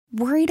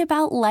Worried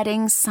about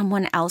letting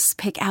someone else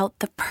pick out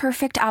the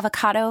perfect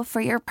avocado for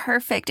your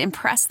perfect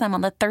impress them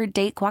on the third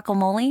date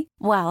guacamole?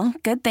 Well,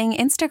 good thing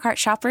Instacart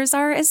shoppers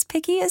are as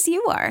picky as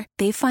you are.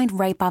 They find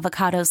ripe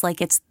avocados like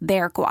it's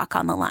their guac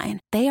on the line.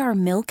 They are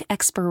milk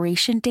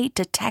expiration date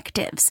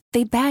detectives.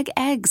 They bag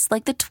eggs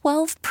like the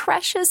 12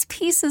 precious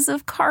pieces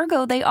of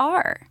cargo they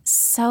are.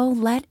 So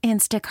let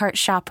Instacart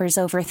shoppers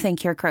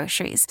overthink your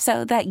groceries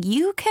so that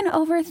you can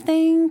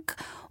overthink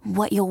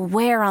what you'll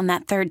wear on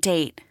that third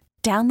date.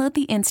 Download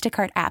the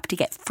Instacart app to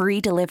get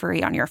free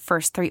delivery on your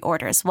first 3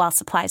 orders while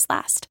supplies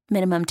last.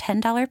 Minimum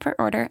 $10 per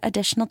order.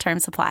 Additional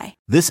terms apply.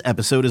 This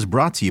episode is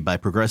brought to you by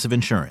Progressive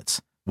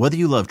Insurance. Whether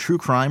you love true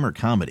crime or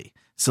comedy,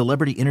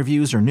 celebrity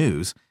interviews or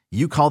news,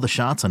 you call the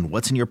shots on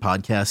what's in your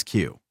podcast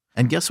queue.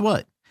 And guess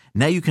what?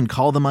 Now you can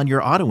call them on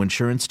your auto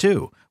insurance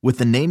too with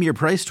the Name Your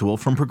Price tool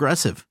from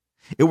Progressive.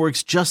 It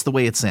works just the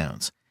way it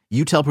sounds.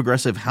 You tell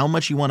Progressive how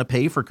much you want to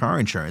pay for car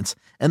insurance,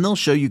 and they'll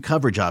show you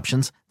coverage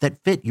options that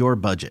fit your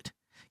budget.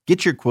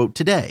 Get your quote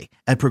today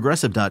at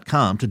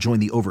Progressive.com to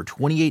join the over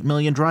 28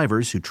 million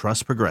drivers who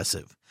trust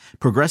Progressive.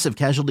 Progressive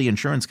Casualty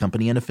Insurance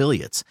Company and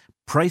Affiliates.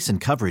 Price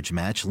and coverage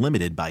match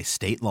limited by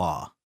state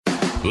law.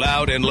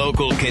 Loud and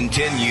Local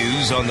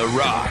continues on The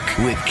Rock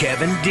with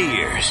Kevin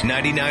Deers,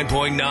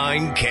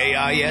 99.9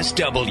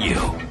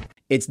 KISW.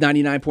 It's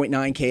 99.9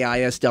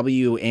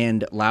 KISW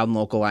and Loud and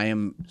Local. I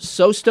am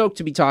so stoked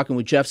to be talking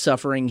with Jeff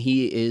Suffering.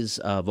 He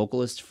is a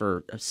vocalist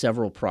for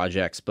several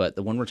projects, but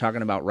the one we're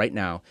talking about right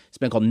now has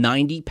been called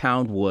 90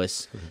 Pound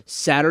Wuss.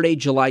 Saturday,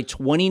 July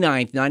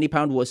 29th, 90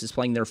 Pound Wuss is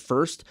playing their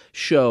first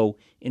show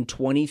in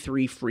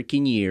 23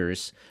 freaking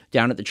years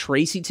down at the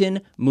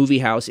Tracyton Movie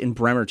House in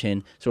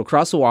Bremerton, so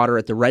across the water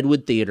at the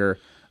Redwood Theatre,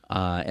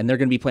 and they're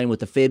going to be playing with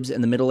the Fibs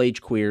and the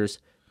Middle-Aged Queers.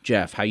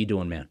 Jeff, how you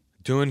doing, man?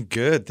 Doing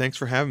good. Thanks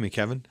for having me,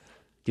 Kevin.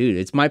 Dude,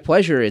 it's my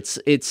pleasure.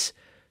 It's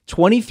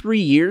 23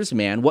 years,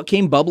 man. What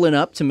came bubbling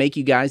up to make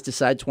you guys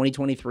decide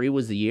 2023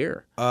 was the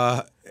year?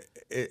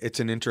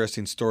 It's an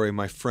interesting story.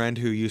 My friend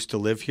who used to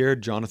live here,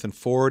 Jonathan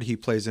Ford, he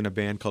plays in a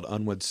band called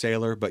Unwed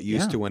Sailor, but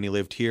used to, when he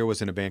lived here,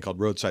 was in a band called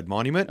Roadside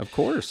Monument. Of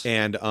course.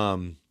 And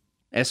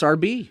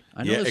SRB.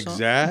 I know this song.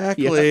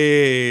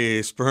 Exactly.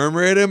 Yeah. Sperm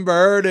Ridden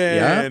Burden.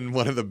 Yeah.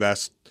 One of the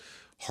best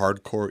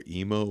hardcore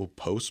emo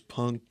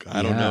post-punk,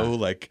 I don't know,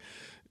 like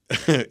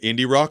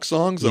indie rock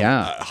songs,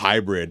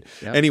 hybrid.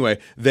 Yep. Anyway,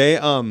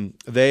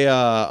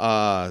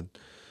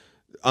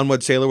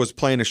 Unwed Sailor was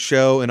playing a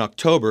show in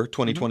October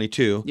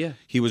 2022. Mm-hmm. Yeah.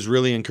 He was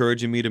really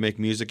encouraging me to make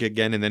music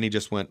again, and then he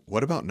just went,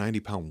 what about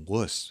 90 Pound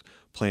Wuss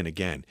playing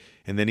again?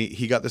 And then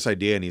he got this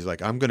idea, and he's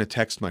like, I'm going to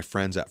text my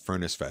friends at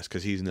Furnace Fest,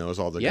 because he knows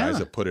all the guys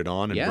that put it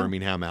on in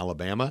Birmingham,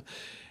 Alabama.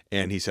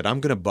 And he said, I'm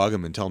going to bug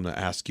him and tell him to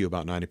ask you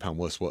about 90 Pound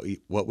Wuss.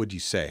 What would you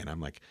say? And I'm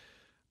like,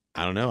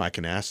 I don't know. I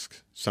can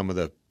ask some of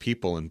the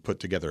people and put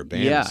together a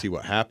band and see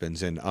what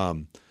happens.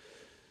 And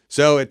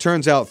so it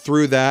turns out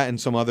through that and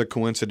some other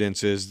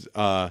coincidences,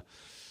 there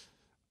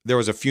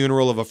was a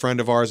funeral of a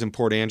friend of ours in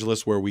Port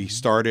Angeles where we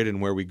started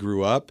and where we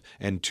grew up.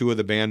 And 2 of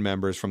the band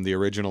members from the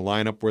original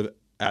lineup were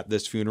at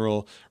this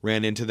funeral,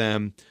 ran into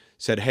them,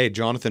 said, hey,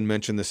 Jonathan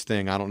mentioned this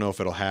thing. I don't know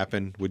if it'll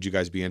happen. Would you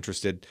guys be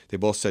interested? They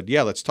both said,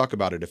 yeah, let's talk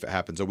about it if it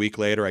happens. A week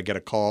later, I get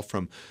a call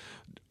from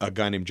a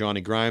guy named Johnny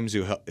Grimes,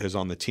 who is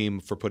on the team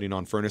for putting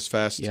on Furnace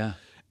Fest. Yeah.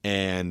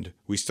 And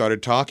we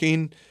started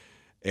talking,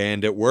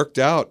 and it worked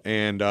out.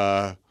 And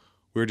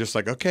we were just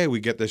like, okay, we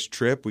get this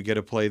trip. We get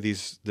to play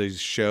these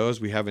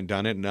shows. We haven't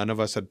done it. None of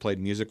us had played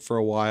music for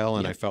a while,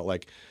 and I felt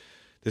like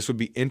this would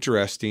be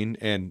interesting.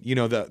 And, you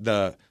know,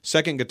 the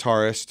second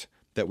guitarist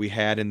that we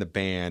had in the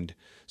band,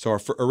 so our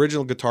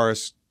original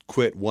guitarist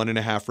quit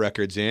 1.5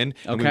 records in,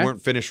 and we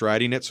weren't finished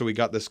writing it, so we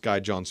got this guy,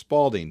 John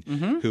Spalding,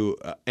 who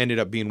ended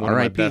up being one of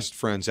my best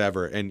friends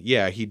ever. And,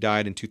 yeah, he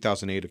died in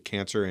 2008 of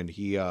cancer, and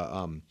he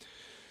I've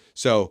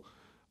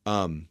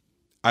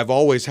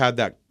always had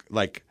that,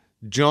 like,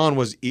 John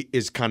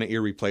is kind of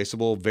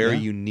irreplaceable, very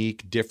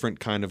unique, different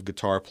kind of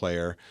guitar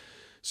player.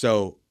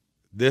 So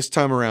this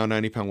time around,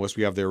 90 Pound Wuss,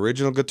 we have the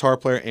original guitar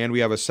player and we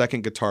have a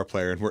second guitar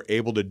player, and we're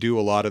able to do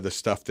a lot of the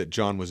stuff that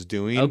John was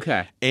doing.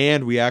 Okay.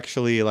 And we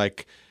actually,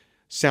 like,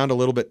 sound a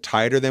little bit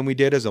tighter than we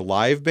did as a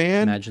live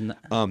band. Imagine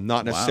that.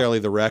 Not necessarily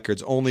the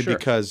records, only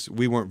because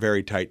we weren't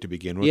very tight to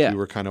begin with. Yeah. We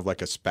were kind of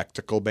like a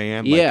spectacle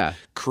band. Like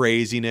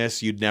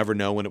craziness. You'd never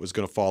know when it was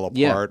going to fall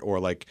apart or,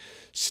 like,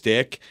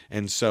 stick.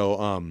 And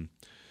so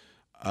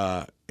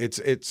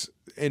it's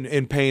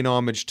in paying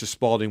homage to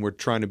Spalding, we're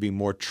trying to be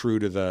more true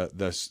to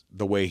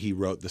the way he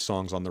wrote the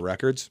songs on the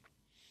records.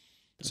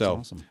 That's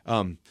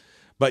awesome.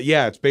 But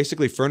yeah, it's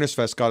basically Furnace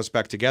Fest got us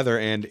back together,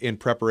 and in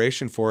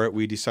preparation for it,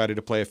 we decided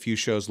to play a few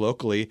shows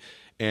locally,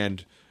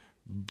 and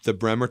the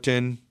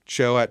Bremerton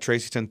show at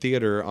Tracyton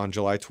Theatre on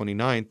July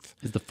 29th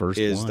is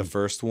the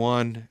first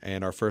one,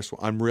 and our first one.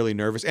 I'm really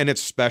nervous, and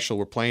it's special.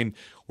 We're playing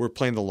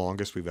the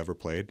longest we've ever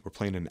played. We're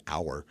playing an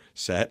hour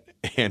set,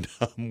 and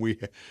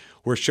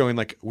we're showing,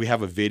 like, we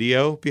have a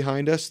video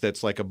behind us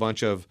that's like a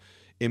bunch of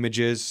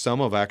images,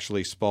 some of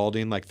actually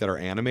Spalding, like, that are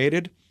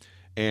animated,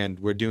 and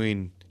we're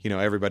doing, you know,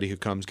 everybody who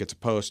comes gets a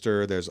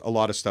poster. There's a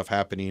lot of stuff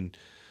happening.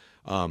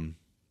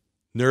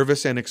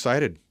 nervous and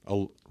excited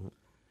a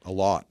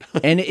lot.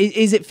 And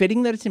is it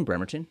fitting that it's in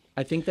Bremerton?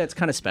 I think that's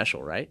kind of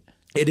special, right?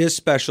 It is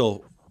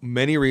special.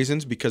 Many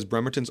reasons, because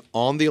Bremerton's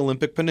on the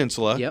Olympic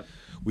Peninsula. Yep.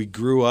 We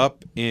grew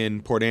up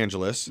in Port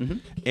Angeles,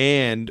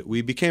 and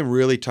we became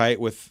really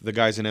tight with the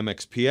guys in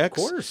MXPX. Of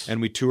course.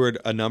 And we toured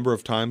a number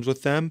of times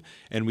with them,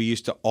 and we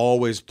used to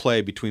always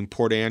play between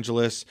Port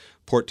Angeles,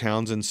 Port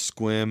Townsend,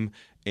 Sequim,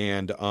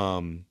 and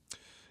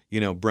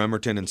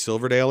Bremerton and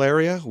Silverdale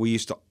area. We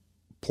used to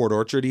Port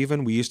Orchard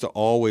even. We used to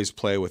always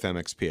play with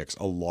MXPX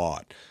a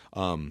lot.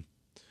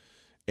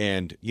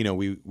 And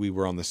we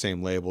were on the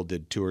same label,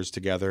 did tours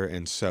together,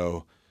 and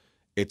so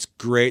it's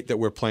great that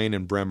we're playing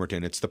in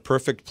Bremerton. It's the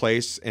perfect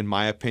place, in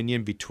my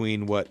opinion,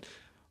 between what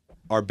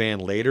our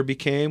band later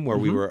became, where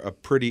we were a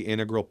pretty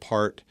integral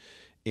part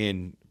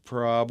in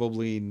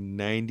probably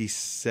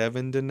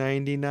 97 to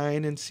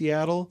 99 in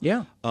Seattle.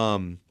 Yeah.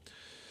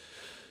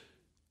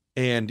 And,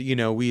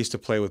 we used to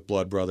play with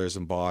Blood Brothers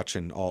and Botch,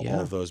 and all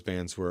of those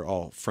bands were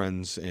all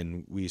friends,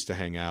 and we used to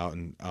hang out,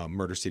 and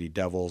Murder City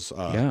Devils.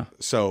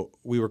 So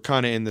we were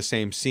kind of in the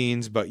same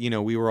scenes, but,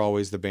 we were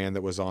always the band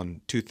that was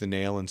on Tooth and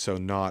Nail, and so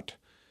not...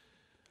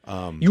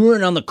 you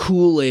weren't on the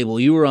cool label.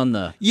 You were on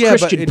the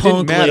Christian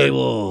punk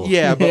label.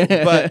 Yeah,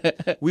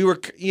 but we were,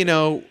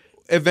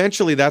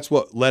 eventually that's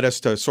what led us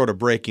to sort of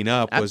breaking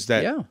up, was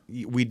that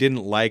we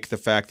didn't like the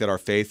fact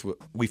that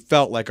we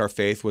felt like our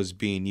faith was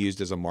being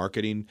used as a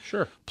marketing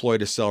ploy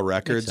to sell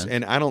records.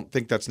 And I don't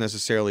think that's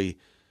necessarily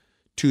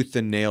Tooth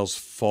and Nail's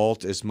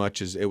fault as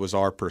much as it was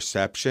our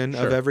perception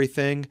of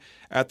everything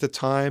at the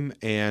time.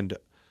 And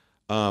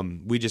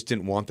we just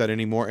didn't want that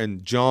anymore.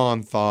 And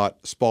John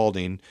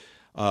Spalding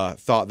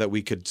thought that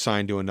we could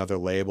sign to another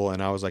label.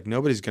 And I was like,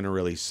 nobody's going to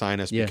really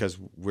sign us because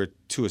we're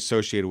too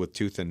associated with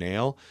Tooth and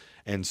Nail.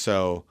 And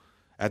so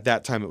at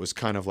that time, it was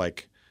kind of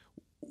like,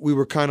 we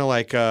were great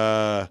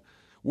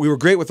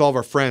with all of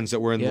our friends that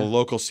were in the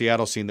local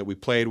Seattle scene that we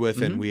played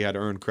with and we had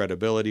earned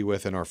credibility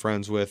with and our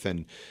friends with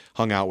and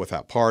hung out with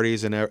at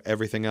parties and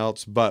everything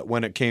else. But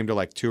when it came to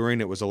like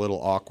touring, it was a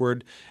little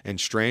awkward and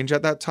strange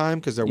at that time,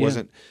 because there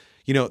wasn't,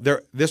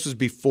 this was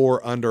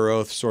before Under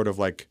Oath sort of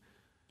like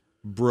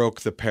broke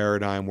the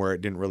paradigm where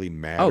it didn't really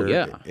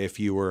matter if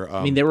you were...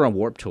 they were on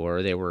Warped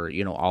Tour. They were,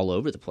 all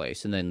over the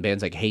place. And then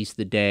bands like Haste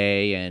the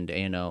Day and,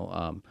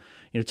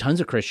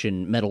 tons of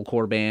Christian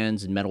metalcore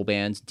bands and metal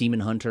bands, Demon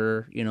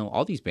Hunter,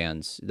 all these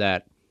bands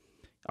that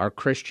are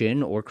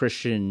Christian or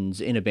Christians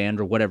in a band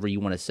or whatever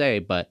you want to say,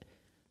 but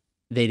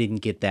they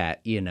didn't get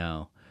that,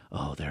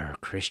 oh, they're a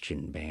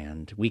Christian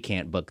band. We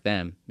can't book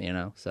them,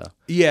 so...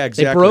 Yeah,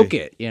 exactly. They broke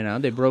it,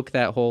 they broke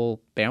that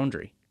whole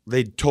boundary.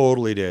 They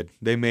totally did.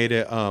 They made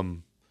it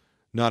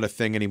not a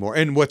thing anymore.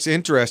 And what's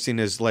interesting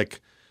is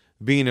like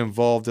being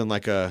involved in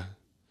like a,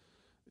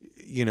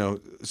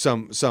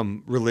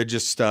 some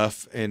religious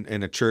stuff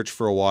in a church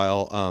for a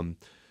while.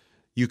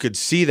 You could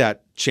see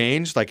that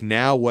change. Like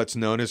now what's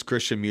known as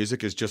Christian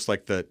music is just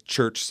like the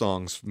church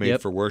songs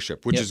made for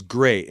worship, which is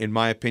great. In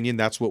my opinion,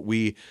 that's what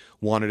we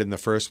wanted in the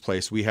first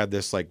place. We had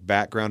this like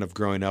background of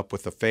growing up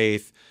with the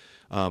faith.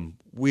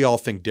 We all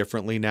think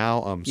differently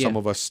now. Some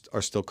of us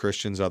are still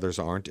Christians, others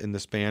aren't in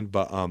this band,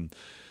 but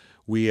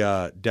we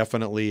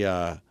definitely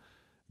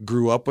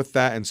grew up with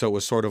that, and so it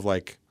was sort of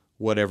like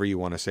whatever you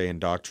want to say,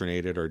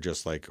 indoctrinated, or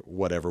just like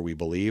whatever we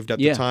believed at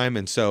the time.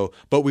 And so,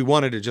 but we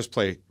wanted to just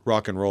play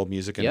rock and roll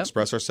music and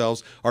express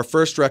ourselves. Our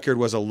first record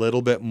was a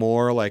little bit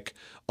more like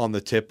on the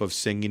tip of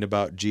singing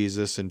about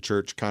Jesus and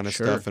church kind of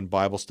stuff and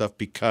Bible stuff,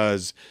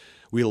 because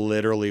we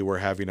literally were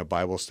having a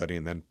Bible study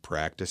and then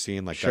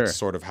practicing. Like that's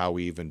sort of how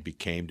we even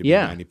became to be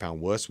 90 Pound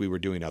Wuss. We were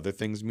doing other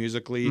things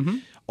musically,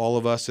 all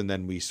of us, and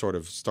then we sort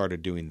of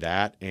started doing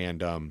that.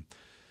 And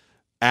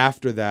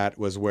after that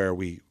was where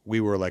we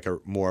were like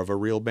more of a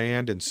real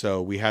band. And so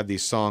we had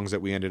these songs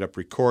that we ended up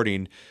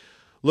recording.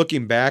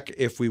 Looking back,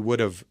 if we would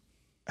have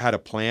had a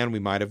plan, we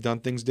might have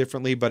done things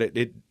differently, but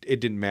it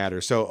didn't matter.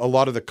 So a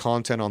lot of the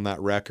content on that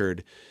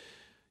record,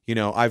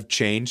 I've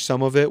changed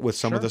some of it with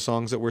some of the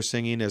songs that we're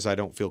singing, as I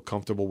don't feel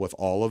comfortable with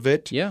all of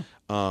it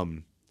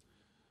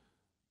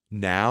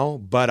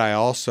now. But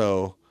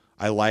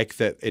I like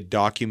that it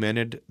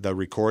documented, the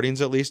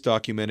recordings at least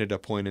documented a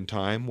point in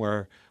time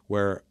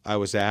where I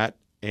was at,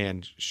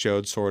 and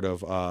showed sort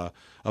of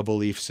a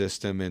belief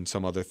system and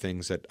some other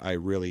things that I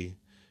really,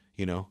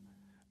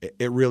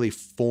 it really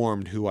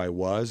formed who I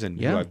was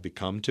and who I've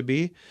become to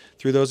be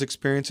through those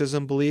experiences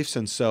and beliefs.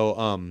 And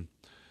so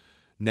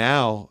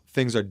now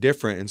things are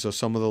different, and so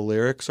some of the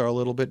lyrics are a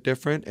little bit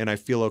different, and I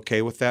feel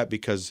okay with that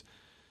because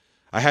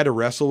I had to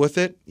wrestle with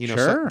it.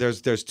 So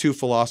there's two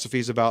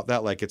philosophies about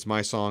that. Like, it's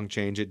my song,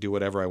 change it, do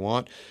whatever I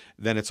want.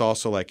 Then it's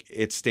also like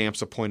it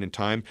stamps a point in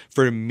time.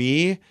 For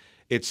me,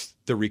 it's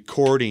the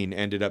recording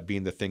ended up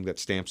being the thing that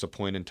stamps a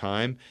point in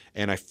time,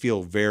 and I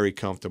feel very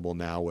comfortable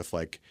now with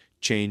like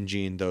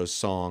changing those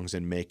songs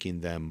and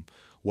making them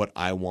what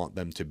I want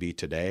them to be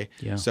today.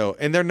 Yeah. So,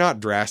 and they're not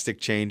drastic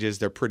changes.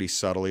 They're pretty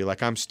subtly.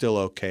 Like, I'm still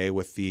okay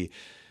with the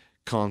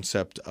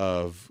concept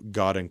of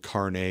God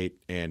incarnate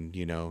and,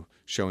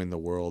 showing the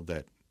world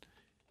that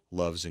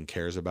loves and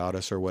cares about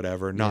us or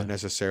whatever, not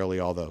necessarily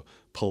all the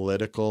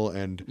political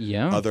and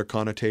other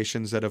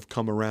connotations that have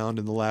come around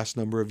in the last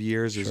number of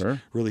years is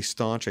really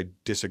staunch. I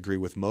disagree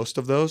with most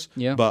of those.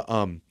 But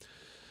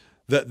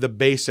the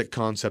basic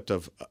concept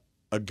of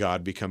a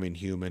god becoming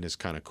human is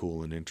kind of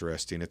cool and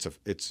interesting.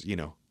 It's you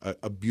know,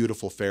 a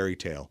beautiful fairy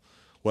tale.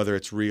 Whether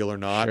it's real or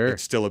not,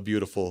 it's still a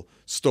beautiful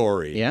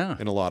story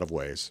in a lot of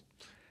ways.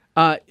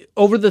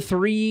 Over the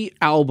 3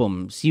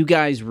 albums, you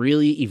guys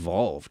really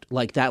evolved.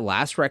 Like that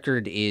last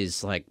record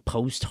is like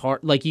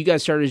post-hard. Like you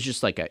guys started as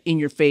just like a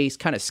in-your-face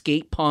kind of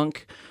skate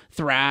punk,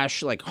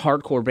 thrash, like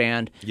hardcore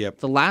band. Yep.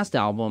 The last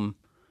album,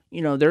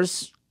 you know,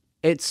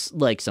 it's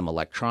like some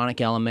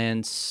electronic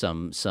elements,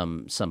 some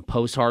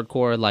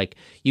post-hardcore. Like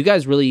you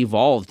guys really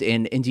evolved.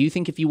 And do you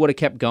think if you would have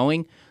kept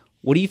going,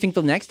 what do you think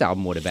the next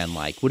album would have been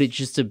like? Would it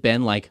just have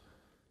been like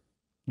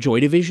Joy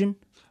Division?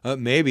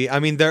 Maybe. I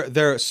mean,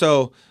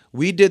 so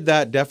we did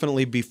that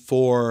definitely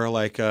before,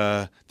 like,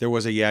 there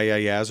was a Yeah Yeah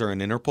Yeahs or an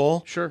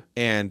Interpol. Sure.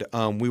 And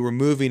we were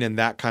moving in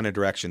that kind of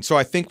direction. So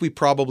I think we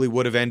probably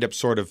would have ended up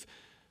sort of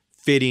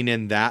fitting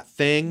in that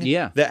thing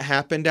that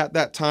happened at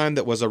that time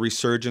that was a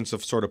resurgence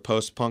of sort of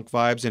post-punk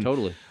vibes. And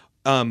totally.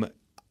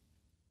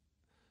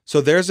 So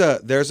there's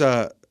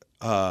a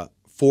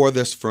for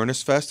this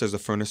Furnace Fest, there's a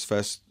Furnace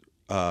Fest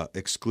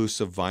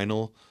exclusive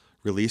vinyl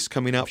release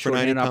coming out for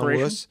 90 Pound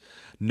Wuss.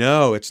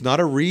 No, it's not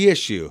a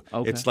reissue.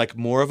 Okay. It's like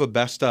more of a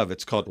best of.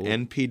 It's called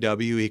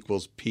NPW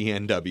equals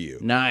PNW.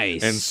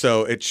 Nice. And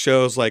so it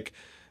shows like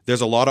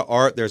there's a lot of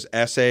art, there's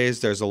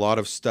essays, there's a lot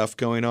of stuff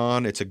going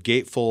on. It's a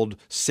gatefold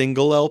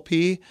single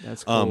LP.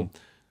 That's cool.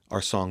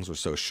 Our songs were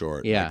so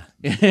short. Yeah.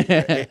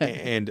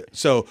 and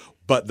so,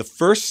 but the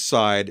first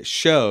side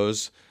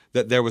shows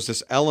that there was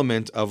this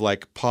element of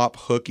like pop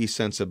hooky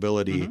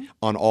sensibility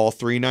on all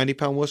 3 90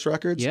 Pound Wuss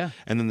records. Yeah.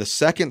 And then the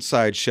second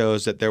side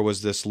shows that there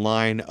was this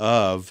line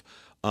of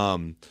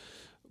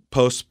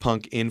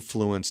post-punk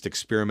influenced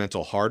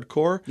experimental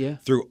hardcore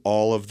through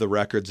all of the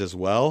records as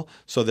well.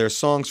 So there's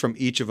songs from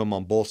each of them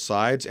on both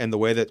sides, and the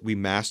way that we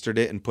mastered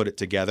it and put it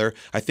together,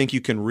 I think you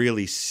can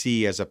really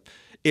see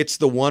it's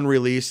the one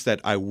release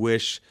that I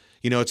wish,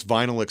 you know, it's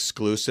vinyl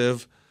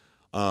exclusive.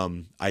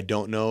 I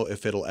don't know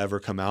if it'll ever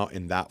come out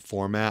in that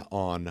format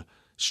on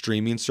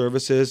streaming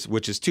services,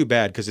 which is too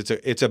bad because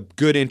it's a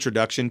good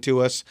introduction to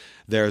us.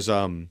 There's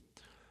I'm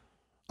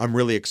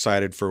really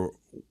excited for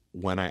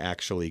when I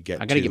actually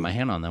get. I got to get my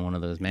hand on that one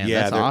of those, man.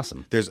 Yeah, that's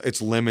awesome.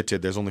 It's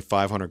limited. There's only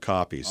 500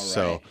 copies.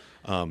 Right.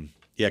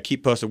 So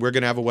keep posted. We're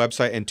gonna have a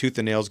website, and Tooth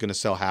and Nail is gonna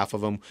sell half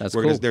of them. That's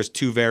cool. There's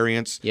 2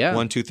 variants. Yeah.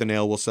 One Tooth and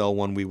Nail will sell,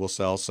 one we will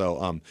sell.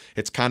 So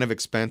it's kind of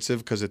expensive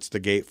because it's the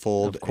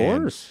gatefold. Of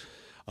course.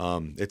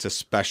 And, it's a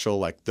special,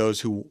 like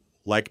those who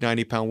like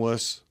 90 Pound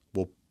Wuss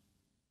will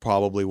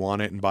probably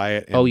want it and buy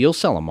it. And, you'll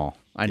sell them all.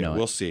 I know.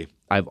 We'll see.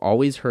 I've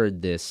always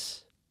heard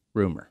this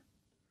rumor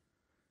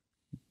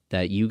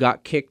that you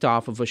got kicked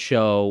off of a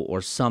show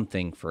or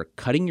something for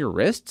cutting your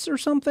wrists or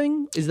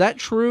something. Is that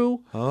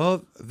true?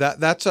 Oh,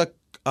 that's a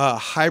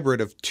hybrid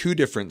of 2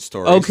 different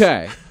stories.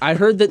 Okay. I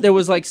heard that there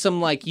was like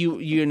some like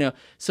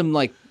some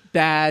like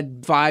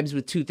bad vibes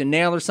with Tooth and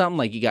Nail or something,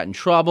 like you got in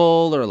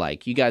trouble or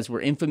like you guys were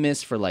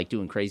infamous for like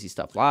doing crazy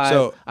stuff live.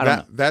 So I don't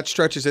know. That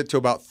stretches it to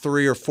about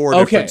 3 or 4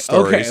 different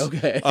stories.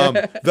 Okay.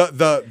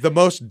 The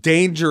most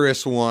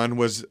dangerous one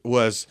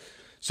was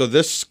so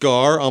this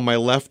scar on my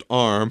left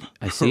arm,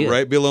 I see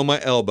right below my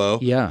elbow.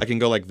 Yeah. I can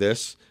go like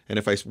this, and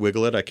if I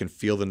wiggle it, I can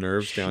feel the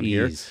nerves down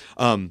here.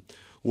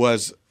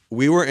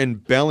 We were in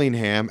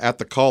Bellingham at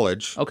the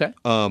college. Okay.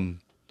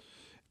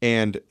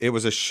 And it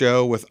was a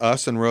show with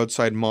us and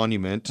Roadside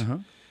Monument.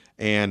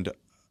 And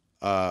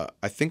I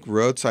think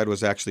Roadside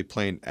was actually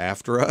playing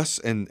after us,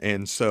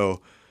 and so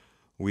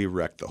we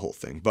wrecked the whole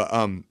thing. But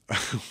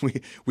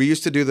we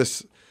used to do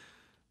this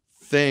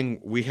thing.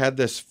 We had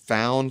this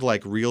found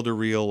like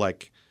reel-to-reel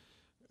like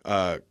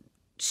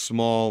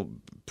small,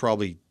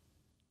 probably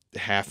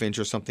half-inch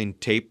or something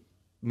tape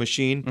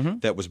machine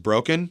that was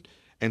broken.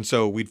 And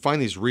so we'd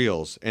find these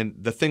reels, and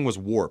the thing was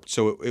warped.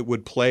 So it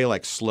would play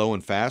like slow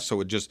and fast. So it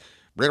would just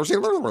like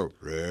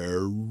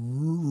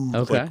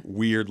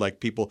weird, like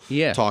people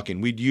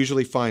talking. We'd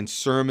usually find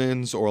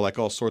sermons or like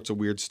all sorts of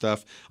weird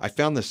stuff. I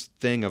found this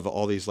thing of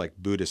all these like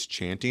Buddhist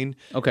chanting.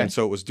 Okay. And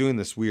so it was doing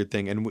this weird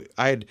thing. And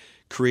I had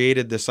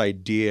created this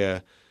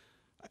idea.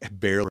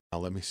 Barely.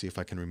 Let me see if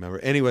I can remember.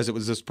 Anyways, it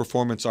was this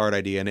performance art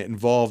idea, and it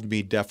involved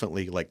me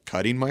definitely like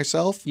cutting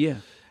myself. Yeah.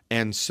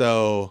 And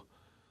so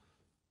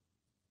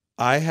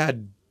I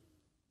had,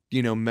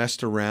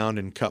 messed around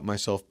and cut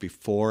myself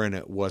before, and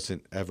it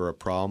wasn't ever a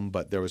problem,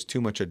 but there was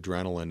too much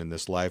adrenaline in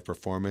this live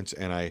performance,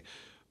 and I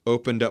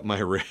opened up my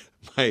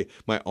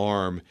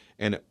arm,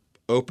 and it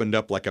opened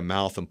up like a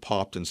mouth and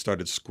popped and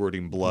started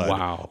squirting blood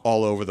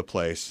all over the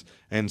place.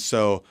 And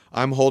so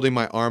I'm holding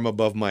my arm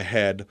above my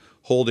head,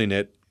 holding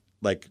it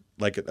like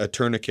a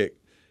tourniquet,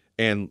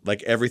 and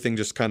like everything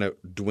just kind of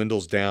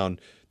dwindles down.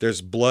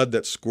 There's blood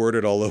that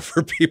squirted all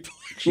over people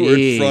who were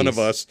in front of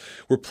us.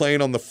 We're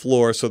playing on the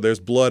floor, so there's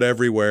blood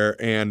everywhere.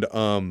 And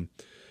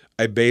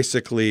I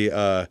basically,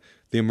 the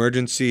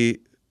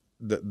emergency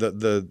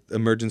the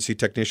emergency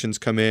technicians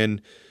come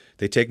in.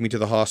 They take me to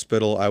the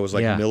hospital. I was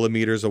like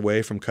millimeters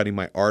away from cutting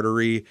my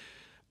artery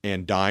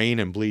and dying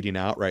and bleeding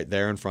out right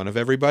there in front of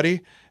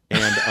everybody.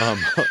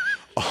 And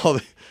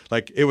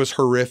it was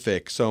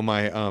horrific. So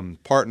my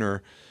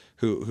partner,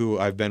 who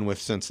I've been with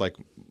since like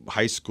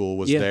high school,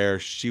 was there.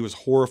 She was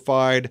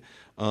horrified.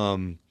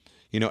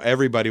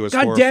 Everybody was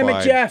horrified. God damn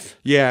it, Jeff!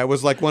 Yeah, it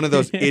was like one of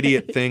those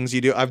idiot things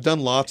you do. I've done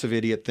lots of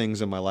idiot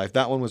things in my life.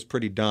 That one was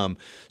pretty dumb.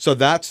 So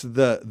that's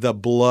the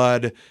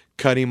blood,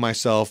 cutting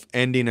myself,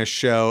 ending a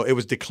show. It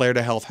was declared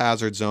a health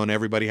hazard zone.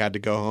 Everybody had to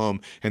go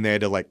home, and they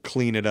had to like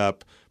clean it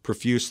up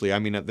profusely. I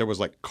mean, there was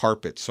like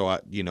carpet, so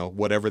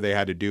whatever they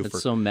had to do.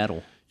 It's so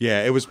metal.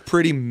 Yeah, it was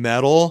pretty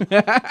metal,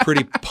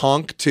 pretty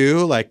punk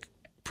too, like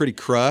pretty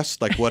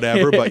crust, like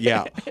whatever. But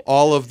yeah,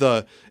 all of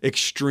the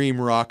extreme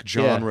rock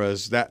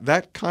genres.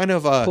 That kind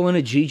of pulling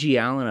a G.G.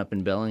 Allen up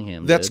in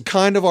Bellingham. That's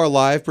kind of our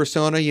live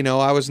persona.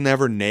 I was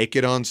never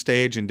naked on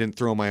stage and didn't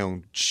throw my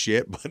own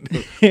shit.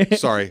 But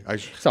sorry, I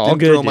didn't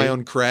throw my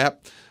own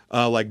crap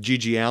like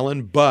G.G.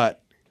 Allen.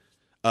 But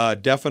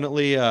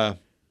definitely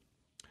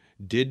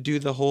did do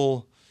the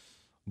whole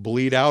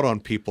bleed out on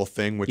people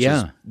thing, which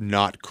is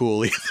not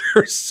cool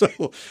either.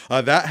 So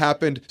that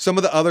happened. Some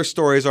of the other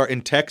stories are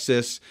in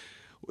Texas.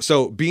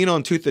 So being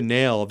on Tooth and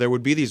Nail, there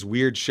would be these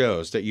weird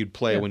shows that you'd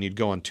play when you'd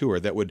go on tour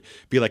that would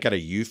be like at a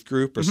youth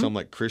group or some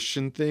like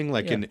Christian thing.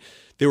 And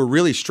they were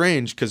really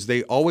strange because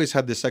they always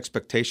had this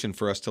expectation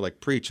for us to like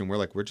preach. And we're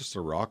like, we're just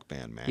a rock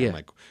band, man. Yeah.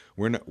 Like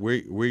we're not,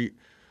 we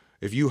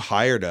if you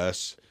hired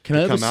us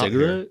to come out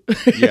here.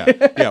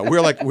 Yeah.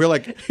 We're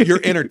like your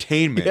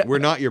entertainment. We're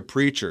not your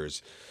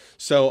preachers.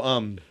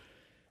 So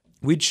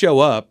we'd show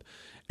up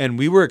and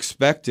we were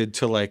expected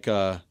to like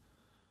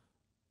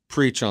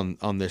preach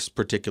on this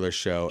particular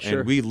show. Sure.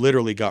 And we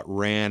literally got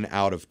ran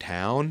out of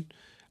town.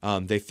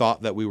 They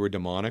thought that we were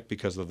demonic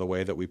because of the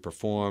way that we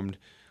performed.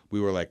 We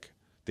were like,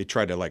 they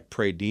tried to like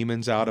pray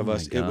demons out of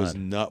us. It was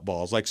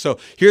nutballs. Like, so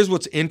here's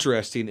what's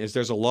interesting is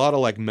there's a lot of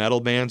like metal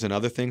bands and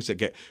other things that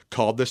get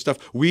called this stuff.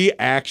 We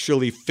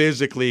actually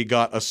physically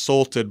got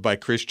assaulted by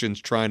Christians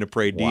trying to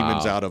pray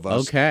demons out of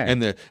us. Okay.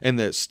 And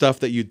the stuff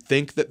that you'd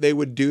think that they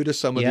would do to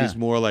some of these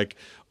more like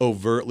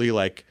overtly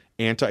like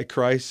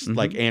antichrist,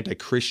 like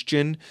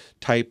anti-Christian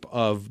type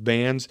of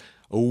bands.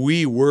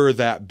 We were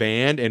that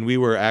band, and we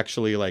were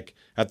actually like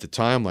at the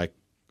time, like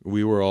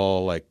we were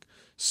all like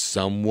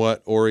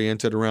somewhat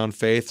oriented around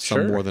faith,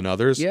 some more than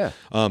others. Yeah.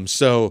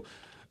 So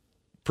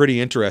pretty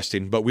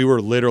interesting. But we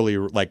were literally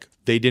like,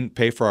 they didn't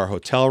pay for our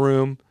hotel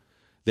room.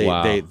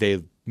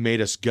 They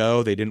made us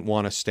go. They didn't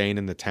want us staying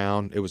in the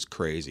town. It was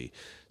crazy.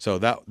 So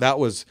that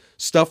was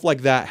stuff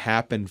like that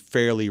happened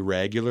fairly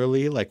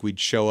regularly. Like we'd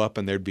show up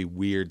and there'd be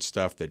weird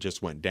stuff that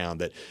just went down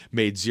that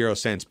made zero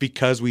sense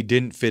because we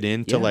didn't fit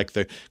into like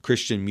the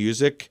Christian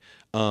music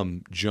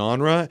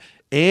genre.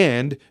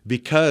 And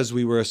because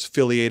we were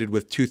affiliated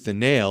with Tooth and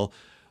Nail,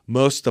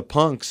 most of the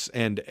punks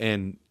and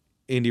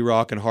indie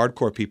rock and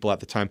hardcore people at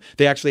the time,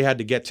 they actually had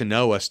to get to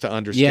know us to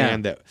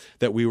understand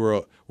that we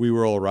were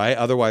all right.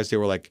 Otherwise, they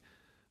were like,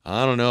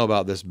 I don't know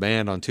about this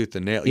band on Tooth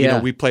and Nail. Yeah.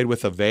 We played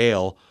with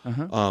Avail.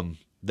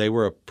 They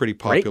were a pretty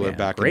popular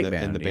back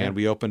in the band.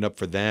 We opened up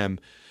for them,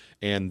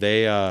 and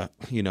they, a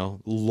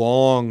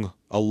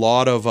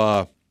lot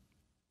of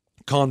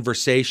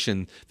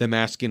conversation, them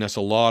asking us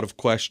a lot of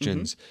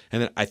questions.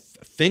 And then I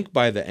think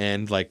by the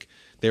end, like,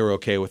 they were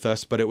okay with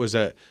us, but it was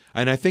and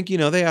I think,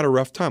 they had a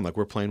rough time. Like,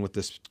 we're playing with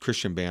this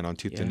Christian band on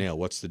Tooth and Nail.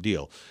 What's the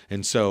deal?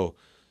 And so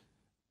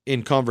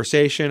in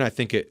conversation, I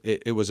think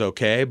it was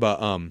okay,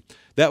 but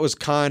that was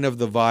kind of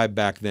the vibe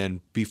back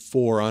then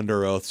before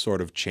Under Oath sort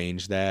of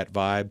changed that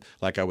vibe,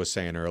 like I was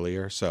saying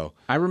earlier. So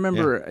I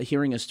remember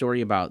hearing a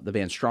story about the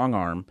band Strong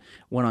Arm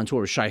went on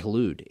tour with Shai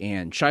Hulud,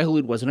 and Shai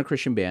Hulud wasn't a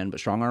Christian band, but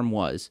Strong Arm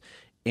was,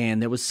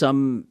 and there was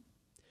some,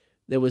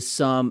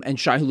 and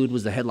Shai Hulud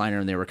was the headliner,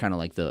 and they were kind of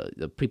like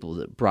the people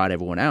that brought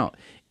everyone out.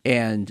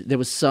 And there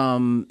was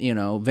some,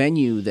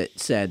 venue that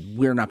said,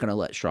 we're not going to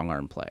let Strong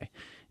Arm play.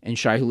 And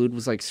Shai Hulud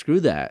was like, screw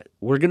that.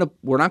 We're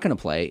not gonna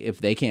play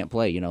if they can't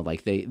play.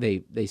 Like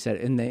they said,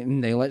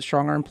 and they let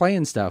Strong Arm play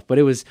and stuff. But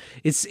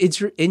it's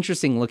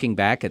interesting looking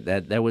back at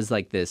that. There was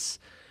like this,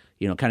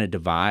 kind of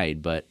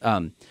divide. But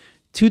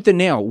Tooth and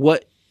Nail in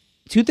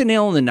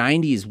the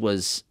 90s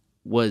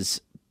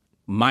was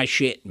my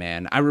shit,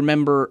 man. I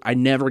remember I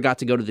never got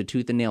to go to the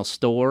Tooth and Nail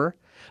store,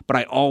 but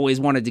I always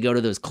wanted to go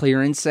to those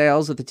clearance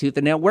sales at the Tooth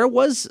and Nail. Where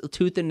was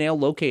Tooth and Nail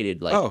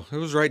located? Like, it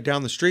was right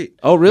down the street.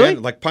 Oh, really? Yeah,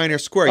 like Pioneer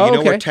Square. You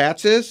know where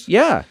Tats is?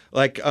 Yeah.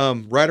 Like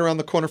right around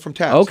the corner from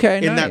Tats.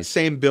 Okay, in that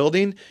same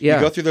building. Yeah.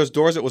 You go through those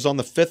doors. It was on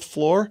the 5th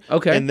floor.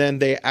 Okay. And then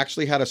they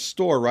actually had a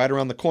store right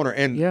around the corner.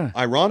 And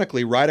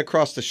ironically, right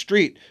across the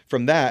street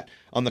from that,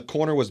 on the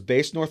corner was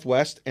Base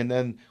Northwest, and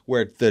then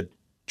where the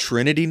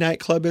Trinity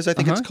nightclub is, I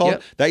think it's called.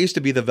 Yep. That used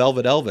to be the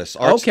Velvet Elvis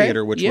Arts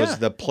Theater, which was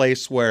the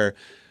place where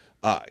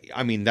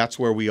that's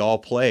where we all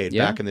played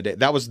back in the day.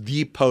 That was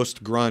the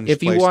post-grunge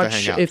place to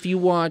hang out. If you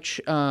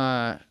watch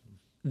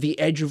The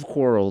Edge of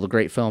Coral, the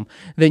great film,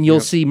 then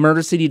you'll see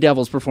Murder City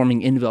Devils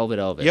performing in Velvet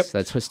Elvis. Yep.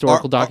 That's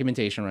historical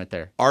documentation right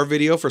there. Our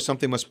video for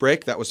Something Must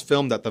Break, that was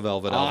filmed at the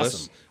Velvet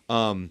Elvis.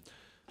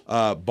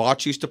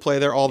 Botch used to play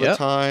there all the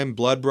time.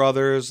 Blood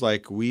Brothers,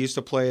 like we used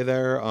to play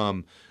there.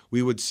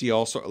 We would see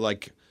also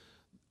like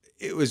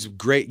it was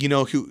great. You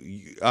know who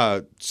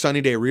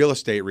Sunny Day Real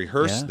Estate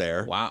rehearsed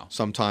there. Wow.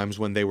 Sometimes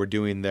when they were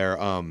doing their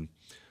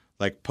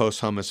like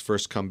posthumous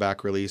first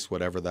comeback release,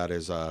 whatever that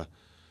is.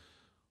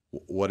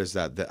 What is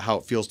that? How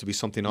It Feels to Be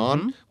Something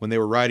On. When they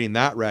were writing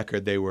that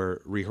record, they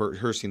were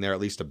rehearsing there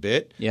at least a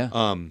bit.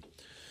 Yeah.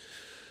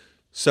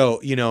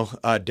 So, you know,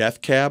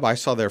 Death Cab, I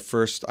saw their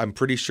first, I'm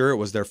pretty sure it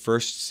was their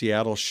first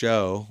Seattle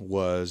show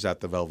was at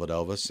the Velvet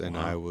Elvis. And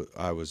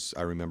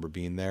I remember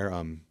being there.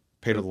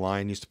 Pay to the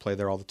Line used to play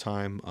there all the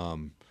time.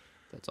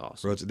 That's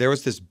awesome. There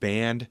was this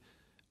band,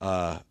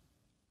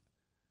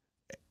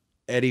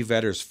 Eddie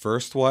Vedder's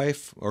first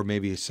wife, or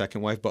maybe his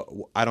second wife, but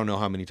I don't know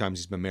how many times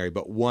he's been married,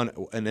 but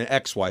an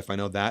ex-wife, I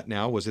know that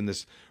now, was in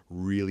this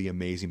really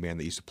amazing band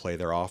that used to play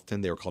there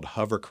often. They were called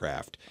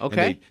Hovercraft.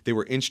 Okay. And they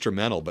were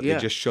instrumental, but they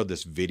just showed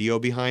this video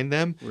behind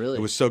them. Really?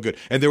 It was so good.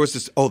 And there was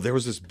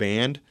this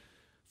band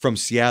from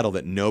Seattle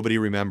that nobody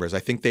remembers. I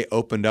think they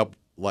opened up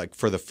like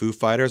for the Foo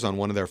Fighters on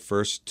one of their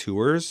first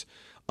tours,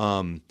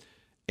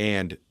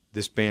 and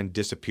this band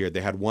disappeared.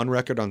 They had one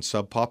record on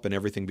Sub Pop, and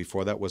everything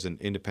before that was an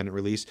independent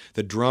release.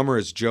 The drummer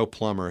is Joe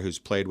Plummer, who's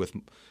played with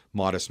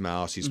Modest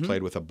Mouse. He's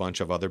played with a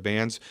bunch of other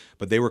bands,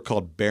 but they were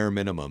called Bare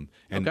Minimum.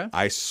 And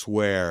I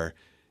swear,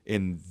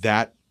 in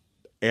that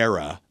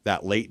era,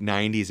 that late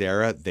 90s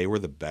era, they were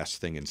the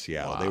best thing in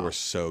Seattle. Wow. They were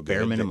so good.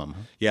 Bare Minimum.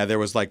 Yeah, there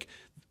was like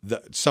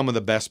some of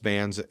the best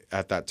bands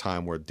at that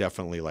time were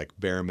definitely like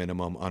Bare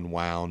Minimum,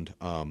 Unwound,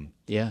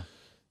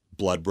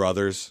 Blood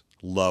Brothers.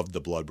 Loved the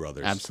Blood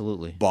Brothers.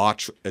 Absolutely.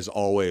 Botch is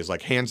always,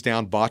 like, hands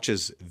down, Botch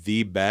is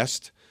the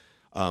best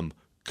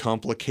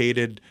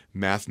complicated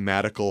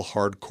mathematical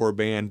hardcore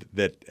band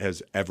that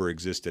has ever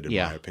existed, in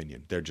my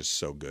opinion. They're just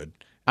so good.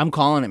 I'm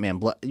calling it,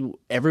 man.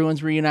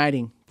 Everyone's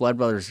reuniting. Blood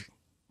Brothers.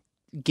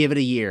 Give it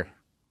a year.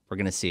 We're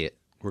going to see it.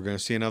 We're going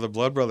to see another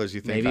Blood Brothers,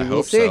 you think? Maybe I we'll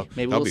hope see. so.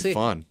 Maybe That'll we'll be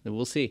fun.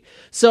 We'll see.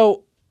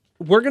 So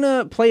we're going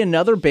to play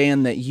another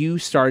band that you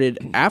started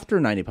after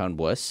 90 Pound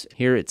Wuss.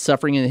 Here at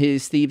Suffering and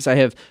Hideous Thieves, I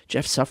have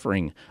Jeff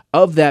Suffering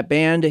of that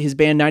band. His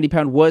band, 90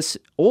 Pound Wuss,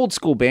 old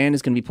school band,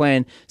 is going to be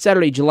playing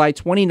Saturday, July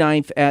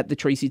 29th at the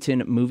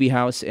Tracyton Movie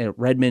House at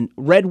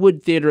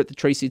Redwood Theatre at the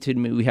Tracyton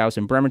Movie House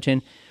in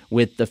Bremerton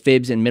with the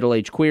Fibs and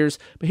Middle-Aged Queers.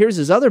 But here's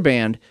his other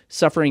band,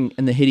 Suffering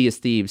and the Hideous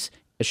Thieves.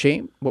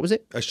 Ashamed? What was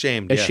it?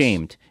 Ashamed,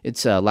 Ashamed. Yes.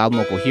 It's Loud and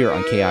Local here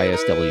on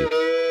KISW.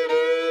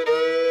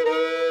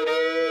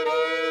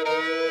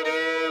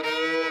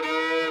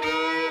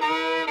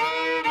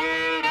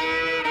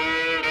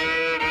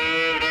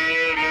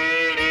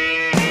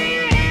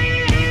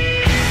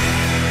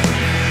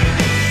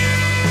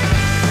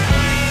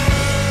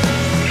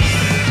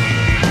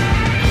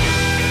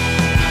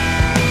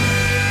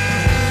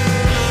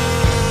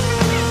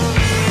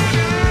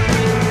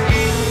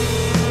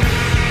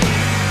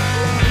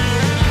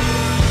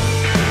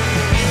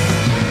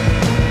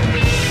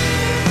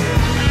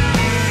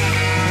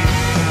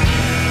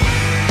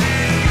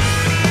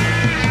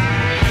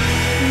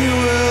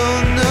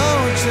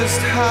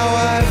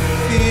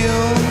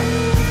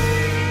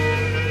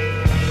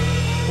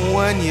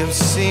 You've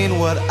seen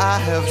what I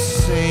have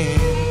seen.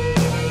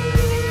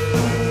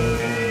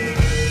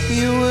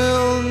 You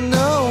will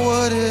know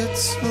what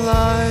it's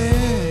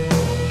like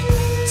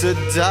to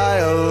die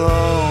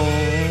alone.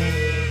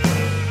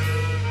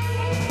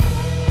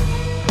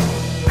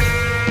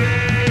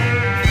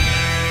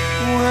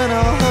 When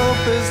all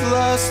hope is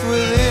lost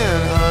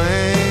within,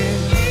 honey,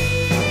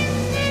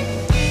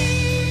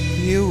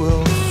 you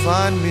will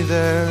find me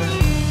there,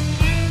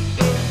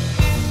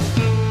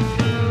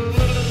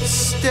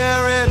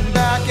 staring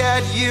back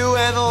at you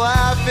and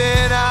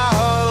laughing out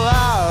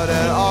loud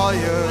at all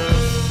your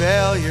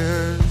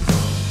failures.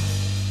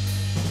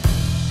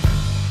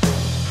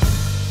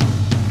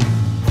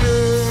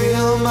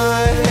 Feel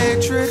my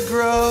hatred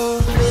grow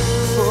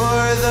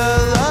for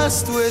the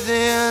lust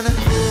within,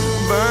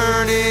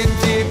 burning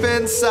deep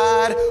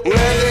inside. With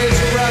each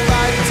breath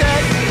I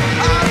take,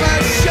 I'm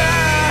ashamed.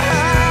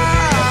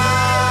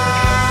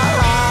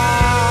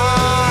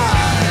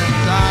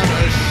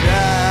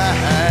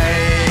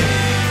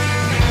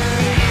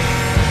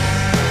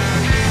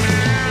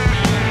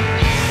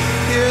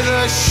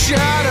 The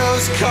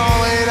shadows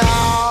calling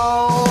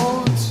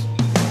out,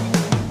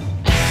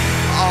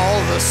 all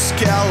the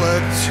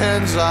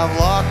skeletons I've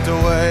locked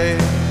away.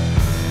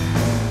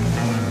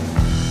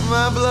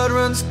 My blood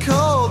runs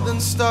cold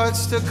and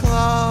starts to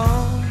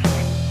clog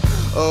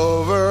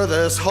over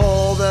this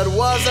hole that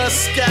was a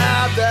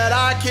scab that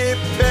I keep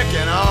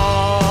picking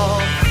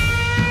off.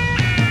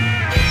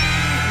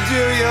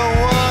 Do you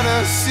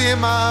wanna see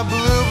my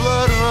blue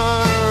blood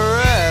run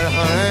red,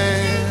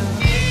 honey?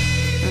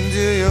 Do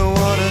you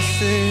wanna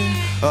see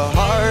a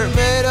heart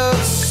made of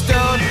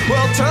stone?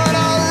 Well, turn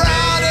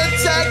around and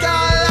take a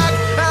look,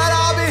 and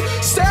I'll be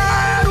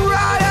staring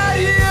right at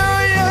you.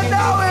 You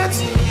know it's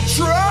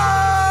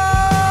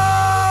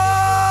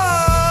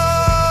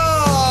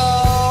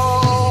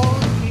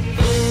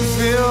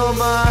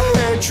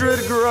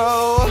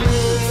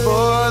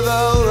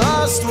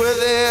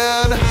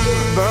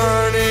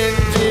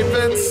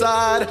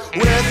blood.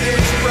 With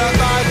each breath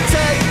I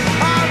take,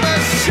 I'm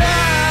ashamed.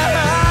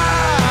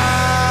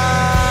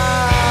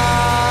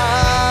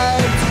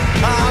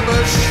 I'm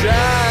ashamed.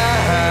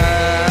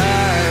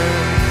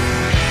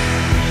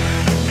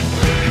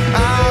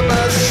 I'm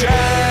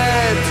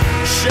ashamed.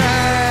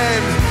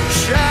 Shame,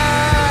 shame.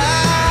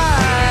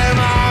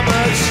 I'm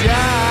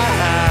ashamed.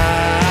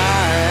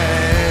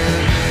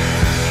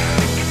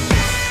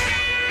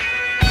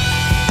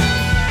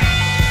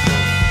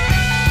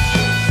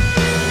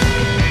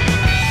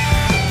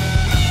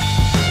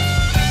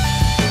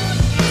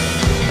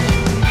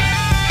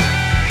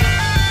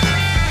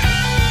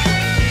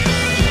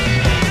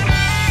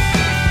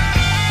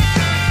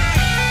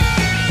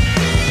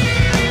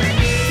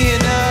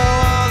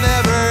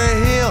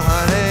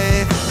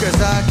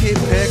 Keep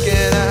picking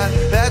at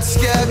that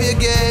scab you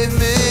gave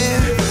me.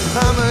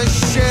 I'm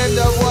ashamed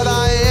of what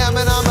I am,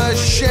 and I'm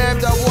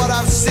ashamed of what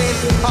I've seen.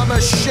 I'm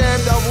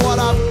ashamed of what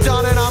I've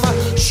done, and I'm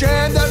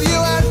ashamed of you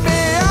and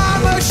me.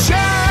 I'm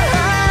ashamed.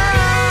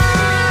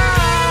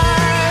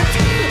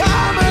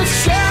 I'm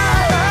ashamed.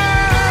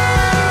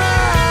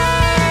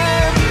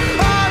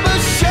 I'm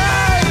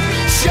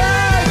ashamed.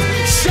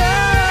 Shame,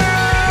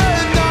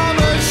 shame. I'm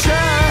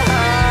ashamed.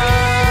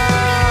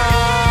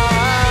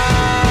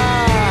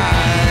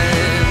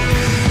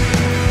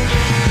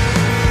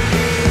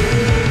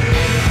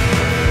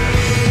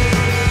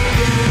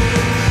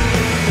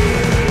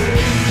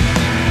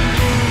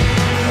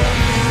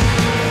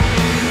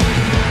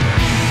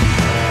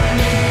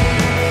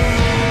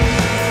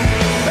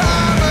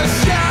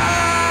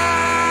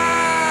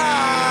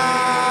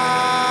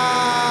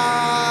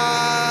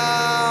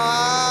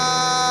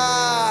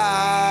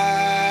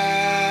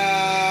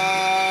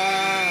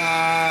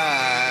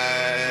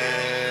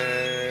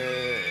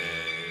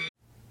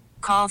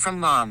 Call from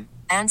mom.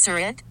 Answer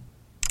it.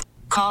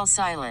 Call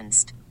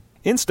silenced.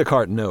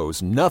 Instacart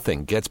knows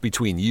nothing gets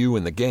between you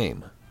and the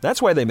game.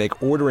 That's why they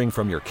make ordering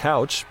from your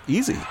couch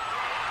easy.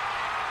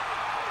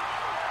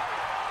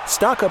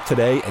 Stock up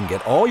today and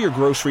get all your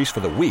groceries for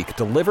the week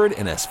delivered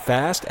in as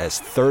fast as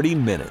 30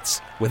 minutes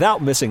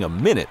without missing a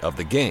minute of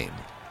the game.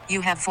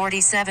 You have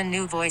 47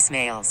 new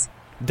voicemails.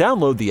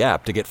 Download the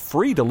app to get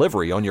free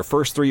delivery on your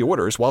first 3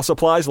 orders while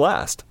supplies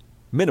last.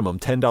 Minimum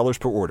 $10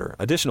 per order.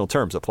 Additional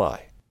terms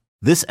apply.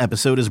 This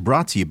episode is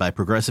brought to you by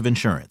Progressive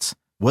Insurance.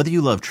 Whether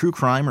you love true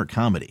crime or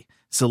comedy,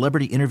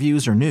 celebrity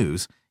interviews or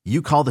news,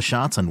 you call the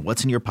shots on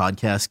what's in your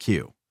podcast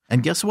queue.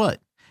 And guess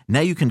what? Now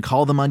you can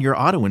call them on your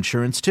auto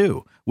insurance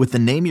too with the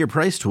Name Your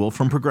Price tool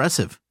from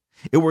Progressive.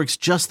 It works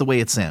just the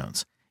way it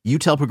sounds. You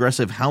tell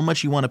Progressive how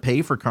much you want to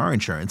pay for car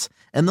insurance,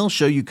 and they'll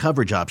show you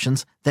coverage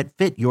options that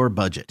fit your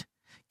budget.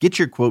 Get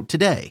your quote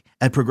today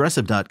at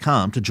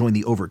Progressive.com to join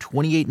the over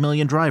 28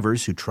 million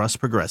drivers who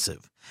trust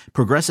Progressive.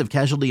 Progressive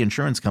Casualty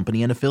Insurance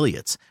Company and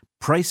Affiliates.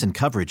 Price and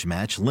coverage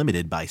match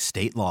limited by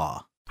state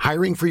law.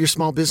 Hiring for your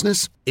small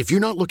business? If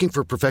you're not looking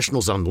for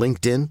professionals on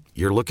LinkedIn,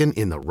 you're looking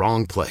in the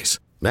wrong place.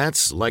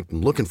 That's like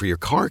looking for your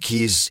car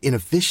keys in a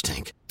fish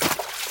tank.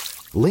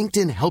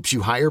 LinkedIn helps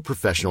you hire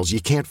professionals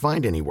you can't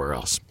find anywhere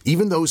else,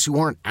 even those who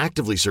aren't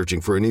actively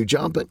searching for a new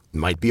job but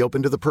might be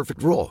open to the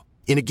perfect role.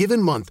 In a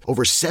given month,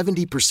 over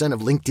 70%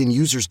 of LinkedIn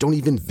users don't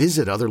even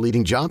visit other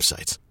leading job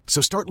sites. So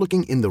start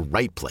looking in the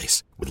right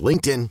place. With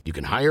LinkedIn, you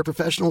can hire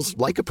professionals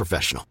like a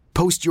professional.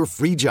 Post your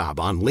free job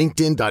on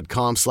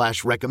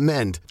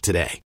linkedin.com/recommend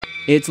today.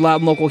 It's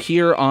Loud and Local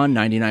here on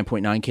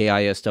 99.9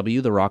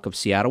 KISW, the Rock of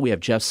Seattle. We have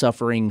Jeff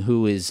Suffering,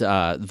 who is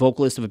the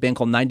vocalist of a band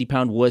called 90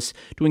 Pound Wuss,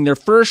 doing their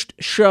first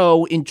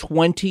show in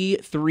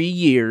 23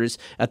 years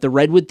at the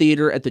Redwood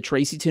Theatre at the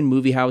Tracyton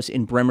Movie House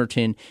in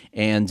Bremerton.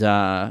 And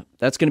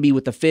that's going to be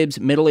with the Fibs,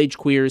 Middle-Aged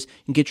Queers.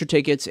 You can get your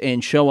tickets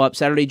and show up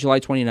Saturday, July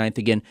 29th.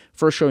 Again,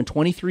 first show in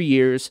 23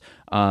 years.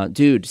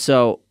 Dude,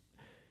 so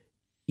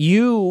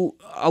you,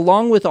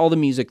 along with all the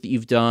music that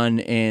you've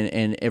done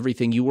and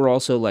everything, you were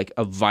also like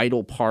a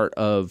vital part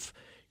of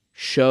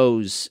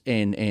shows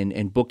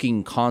and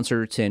booking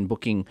concerts and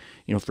booking,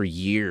 for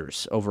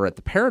years over at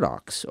the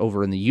Paradox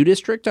over in the U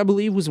District, I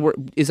believe.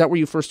 Is that where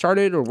you first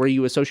started, or were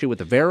you associated with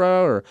the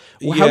Vera, or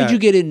how did you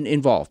get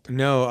involved?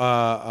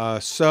 No,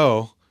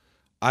 so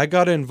I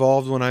got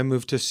involved when I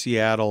moved to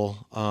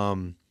Seattle.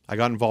 I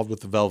got involved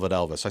with the Velvet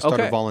Elvis. I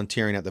started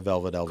volunteering at the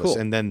Velvet Elvis,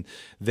 and then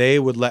they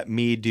would let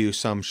me do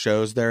some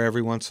shows there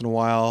every once in a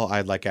while.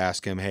 I'd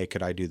ask him, hey,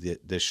 could I do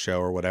this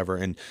show or whatever?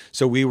 And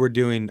so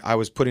I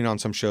was putting on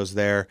some shows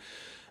there,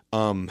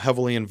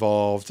 heavily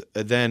involved.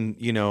 Then,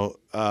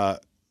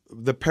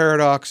 the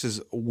Paradox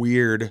is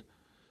weird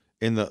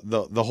in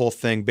the whole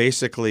thing.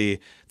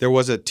 Basically, there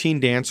was a teen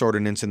dance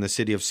ordinance in the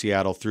city of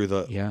Seattle through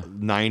the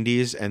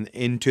 90s and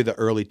into the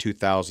early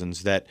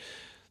 2000s that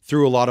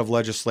through a lot of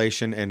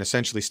legislation and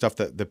essentially stuff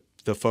that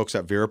the folks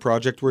at Vera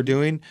Project were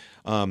doing,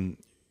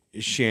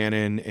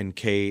 Shannon and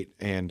Kate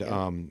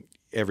and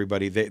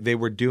everybody, they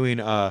were doing.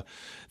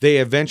 They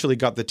eventually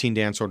got the teen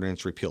dance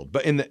ordinance repealed,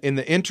 but in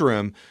the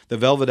interim, the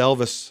Velvet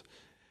Elvis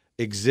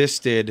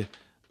existed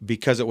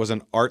because it was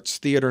an arts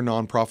theater,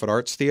 nonprofit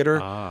arts theater.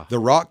 The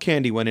Rock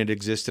Candy, when it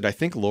existed, I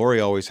think Lori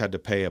always had to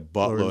pay a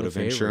buttload of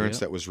insurance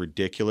that was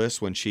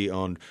ridiculous when she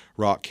owned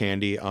Rock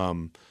Candy.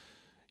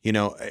 You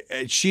know,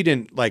 she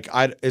didn't like,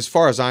 as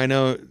far as I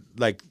know,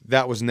 like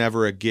that was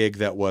never a gig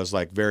that was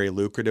like very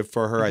lucrative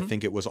for her. I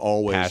think it was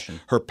always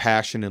her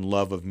passion and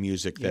love of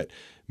music that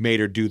made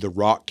her do the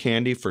Rock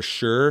Candy for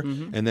sure.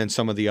 And then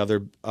some of the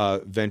other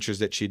ventures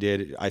that she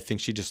did, I think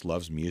she just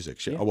loves music.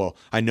 Well,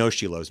 I know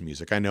she loves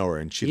music. I know her,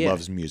 and she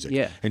loves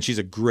music. And she's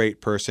a great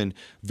person,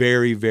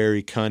 very,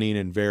 very cunning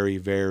and very,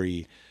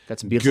 very got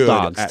some beautiful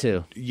dogs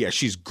too. Yeah,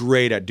 she's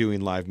great at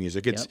doing live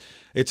music.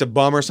 It's a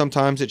bummer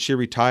sometimes that she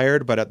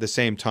retired, but at the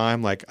same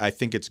time, like I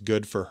think it's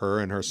good for her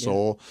and her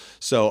soul.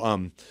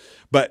 So,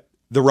 but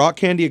the Rock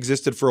Candy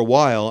existed for a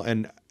while,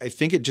 and I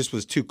think it just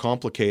was too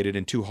complicated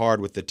and too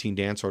hard with the teen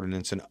dance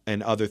ordinance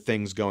and other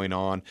things going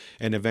on.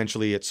 And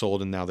eventually it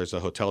sold, and now there's a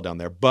hotel down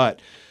there.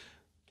 But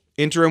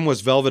interim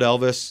was Velvet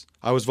Elvis.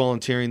 I was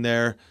volunteering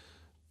there.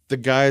 The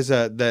guys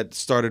that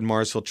started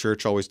Mars Hill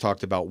Church always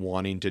talked about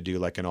wanting to do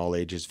like an all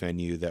ages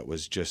venue that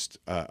was just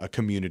a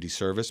community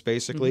service,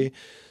 basically.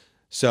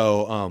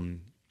 So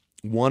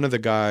one of the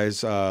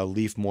guys,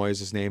 Leaf Moy is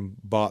his name,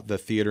 bought the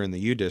theater in the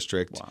U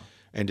District.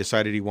 And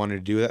decided he wanted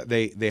to do that.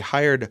 They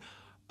hired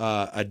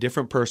a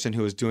different person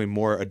who was doing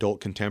more adult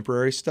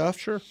contemporary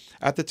stuff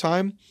at the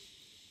time.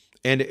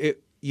 And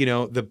it, you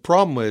know, the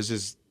problem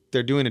is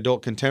they're doing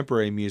adult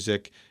contemporary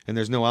music and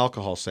there's no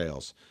alcohol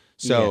sales.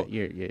 So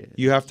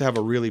you have to have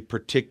a really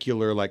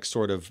particular like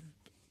sort of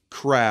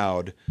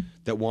crowd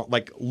that want,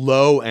 like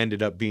Low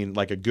ended up being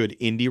like a good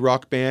indie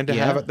rock band to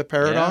have at the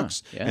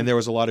Paradox. And there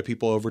was a lot of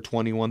people over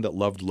 21 that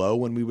loved Low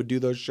when we would do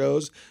those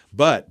shows.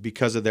 But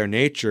because of their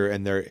nature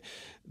and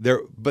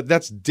but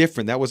that's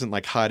different. That wasn't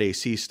like hot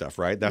AC stuff,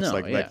 right? That's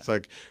that's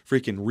like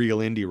freaking real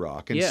indie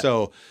rock. And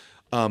so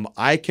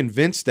I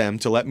convinced them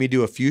to let me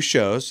do a few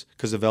shows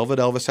because the Velvet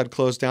Elvis had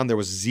closed down. There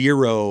was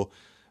 0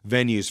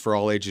 venues for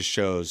all ages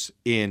shows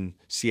in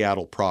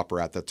Seattle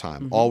proper at the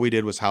time. All we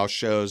did was house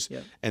shows,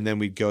 and then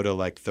we'd go to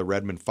like the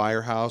Redmond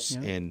Firehouse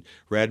in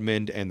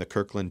Redmond and the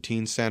Kirkland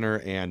Teen Center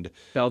and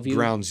Bellevue.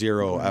 Ground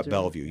Zero at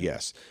Bellevue.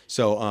 Yes.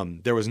 So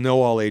there was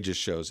no all ages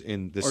shows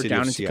in the city of Seattle. Or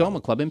down in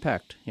Tacoma, Club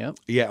Impact.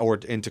 Yeah, or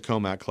in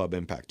Tacoma at Club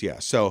Impact. Yeah.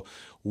 So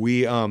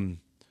we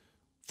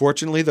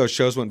fortunately those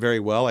shows went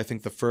very well. I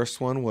think the first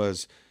one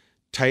was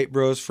Tight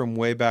Bros from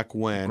way back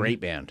when.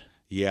 Great band.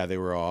 Yeah, they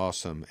were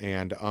awesome.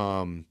 And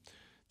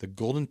the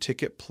Golden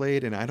Ticket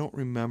played, and I don't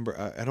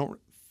remember. I don't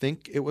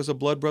think it was a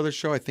Blood Brothers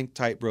show. I think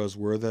Tight Bros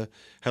were the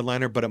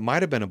headliner, but it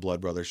might have been a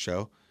Blood Brothers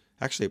show.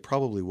 Actually, it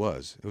probably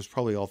was. It was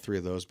probably all 3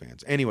 of those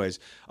bands. Anyways,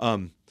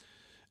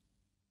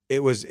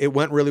 it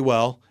went really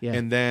well,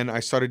 and then I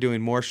started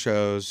doing more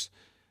shows,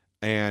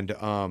 and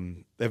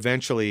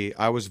eventually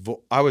I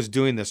was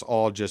doing this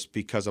all just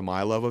because of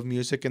my love of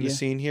music in the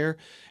scene here,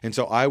 and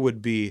so I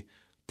would be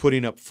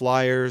putting up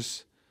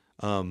flyers.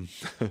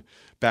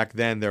 Back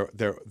then,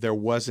 there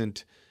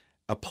wasn't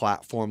a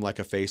platform like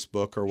a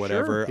Facebook or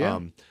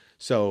whatever.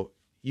 So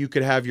you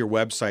could have your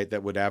website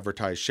that would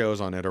advertise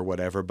shows on it or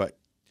whatever, but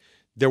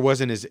there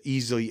wasn't as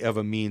easily of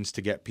a means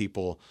to get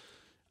people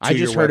to I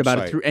just heard website. about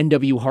it through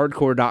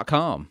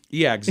nwhardcore.com.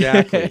 Yeah,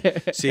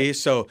 exactly. See,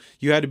 so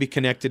you had to be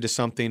connected to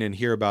something and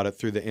hear about it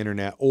through the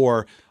internet,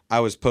 or I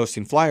was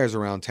posting flyers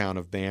around town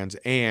of bands,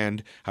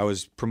 and I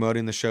was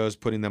promoting the shows,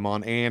 putting them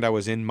on, and I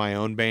was in my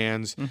own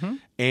bands,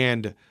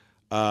 and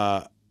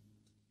I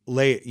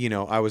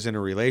was in a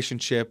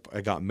relationship.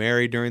 I got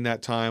married during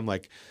that time,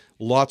 like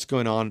lots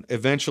going on.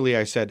 Eventually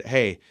I said,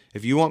 hey,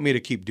 if you want me to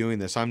keep doing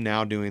this, I'm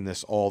now doing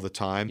this all the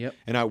time.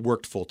 And I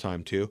worked full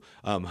time too.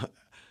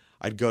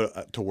 I'd go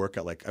to work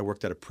at I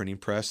worked at a printing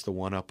press, the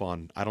one up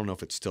on, I don't know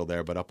if it's still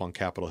there, but up on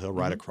Capitol Hill,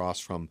 right across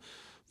from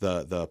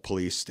the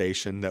police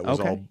station that was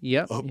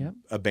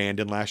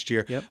abandoned last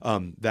year.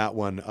 That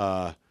one,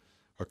 or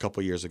a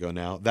couple years ago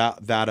now,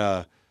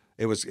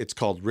 it's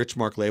called Rich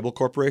Mark Label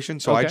Corporation.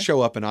 So I'd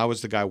show up and I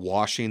was the guy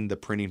washing the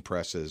printing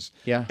presses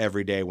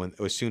every day.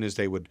 As soon as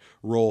they would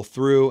roll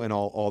through and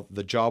all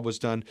the job was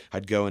done,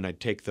 I'd go and I'd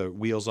take the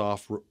wheels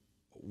off,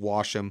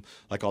 wash them,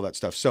 like all that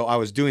stuff. So I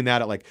was doing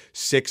that at like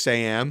 6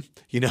 a.m.,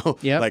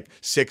 like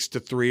 6 to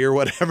 3 or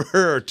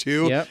whatever, or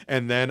 2.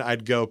 And then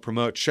I'd go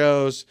promote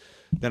shows.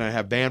 Then I'd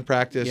have band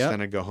practice.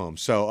 Then I'd go home.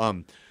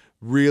 So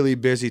really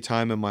busy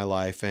time in my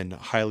life and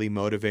highly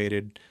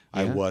motivated.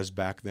 I was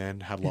back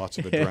then, had lots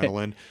of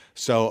adrenaline.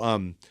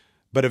 So,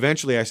 but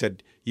eventually I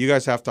said, you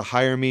guys have to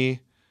hire me.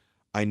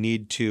 I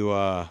need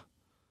to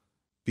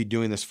be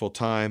doing this full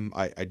time.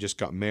 I just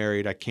got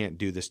married. I can't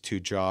do this 2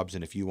 jobs.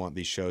 And if you want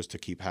these shows to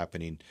keep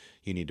happening,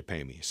 you need to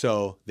pay me.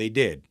 So they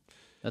did.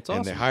 That's awesome.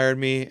 And they hired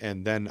me.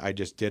 And then I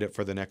just did it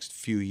for the next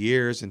few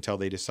years until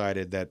they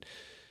decided that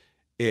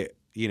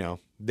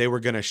they were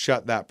going to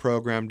shut that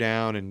program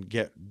down and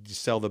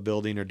sell the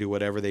building or do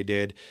whatever they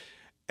did.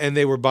 And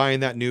they were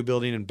buying that new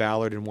building in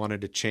Ballard and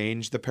wanted to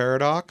change the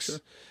Paradox. Sure.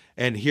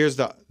 And here's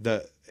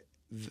the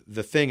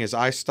thing is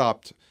I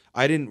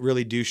didn't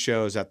really do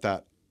shows at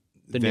that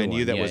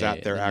venue that was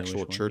at their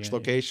actual church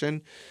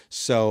location.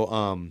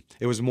 So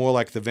it was more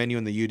like the venue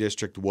in the U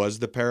District was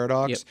the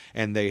Paradox,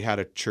 and they had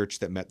a church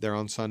that met there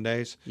on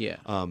Sundays. Yeah.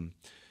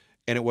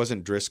 And it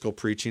wasn't Driscoll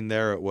preaching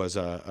there. It was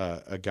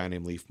a guy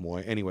named Leaf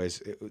Moy.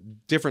 Anyways,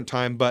 different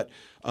time. But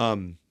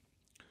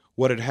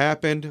what had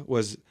happened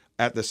was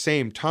at the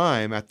same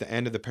time, at the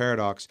end of the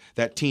Paradox,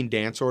 that teen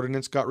dance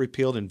ordinance got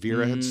repealed and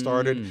Vera had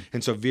started.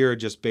 And so Vera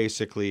just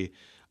basically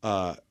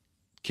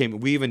came.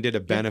 We even did a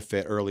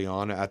benefit early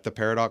on at the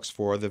Paradox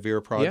for the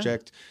Vera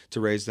Project to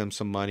raise them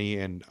some money,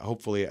 and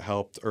hopefully it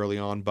helped early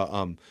on.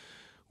 But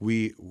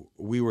we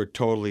were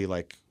totally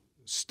like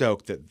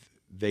stoked that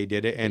they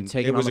did it, and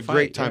it was a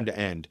great time to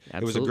end.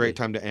 Absolutely. It was a great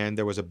time to end.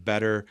 There was a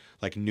better,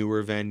 like,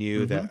 newer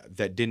venue that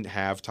didn't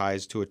have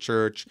ties to a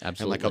church and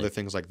like other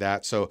things like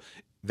that. So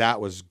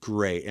that was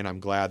great, and I'm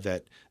glad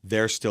that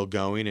they're still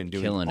going and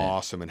doing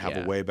awesome and have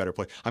a way better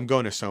place. I'm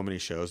going to so many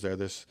shows there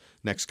this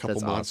next couple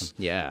months. Awesome.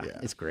 Yeah,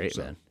 it's great,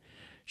 man.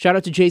 Shout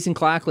out to Jason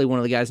Clackley, one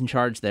of the guys in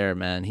charge there,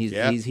 man.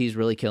 He's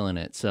really killing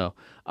it. So,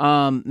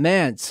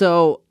 man,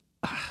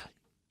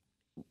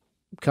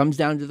 comes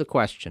down to the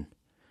question,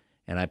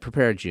 and I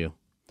prepared you.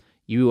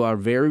 You are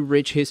very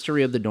rich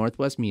history of the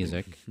Northwest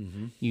music.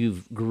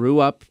 You grew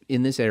up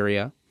in this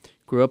area,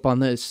 grew up on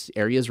this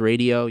area's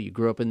radio. You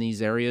grew up in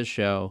these areas'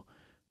 show.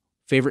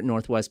 Favorite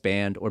Northwest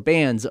band or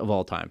bands of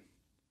all time?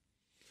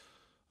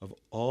 Of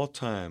all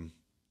time,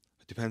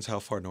 it depends how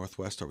far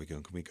northwest are we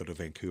going. Can we go to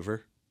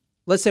Vancouver?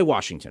 Let's say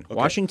Washington. Okay.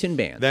 Washington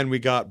band. Then we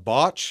got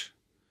Botch.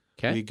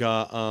 Okay. We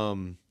got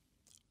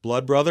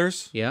Blood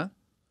Brothers. Yeah.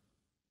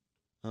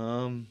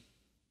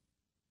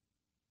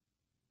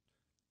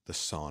 The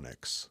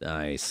Sonics.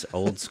 Nice.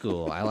 Old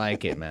school. I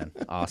like it, man.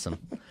 Awesome.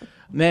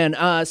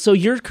 Man, so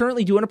you're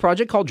currently doing a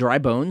project called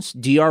Drybnz,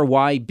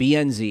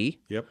 DRYBNZ.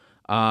 Yep.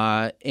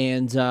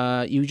 And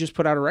you just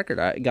put out a record.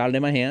 I got it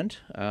in my hand.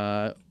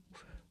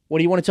 What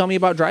do you want to tell me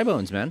about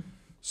Drybnz, man?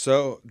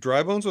 So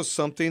Drybnz was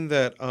something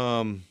that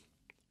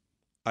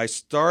I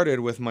started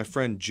with my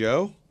friend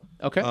Joe.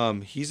 Okay.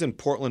 He's in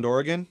Portland,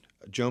 Oregon,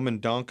 Joe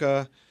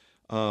Mendonca.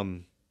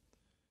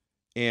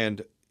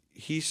 And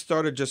he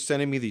started just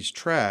sending me these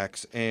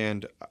tracks,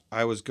 and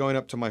I was going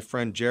up to my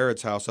friend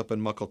Jared's house up in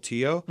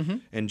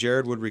Mukilteo, and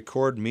Jared would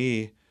record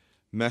me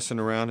messing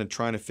around and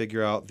trying to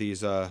figure out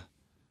these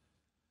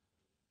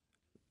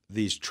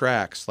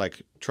tracks,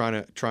 like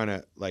trying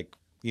to like,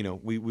 you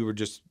know, we were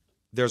just,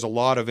 there's a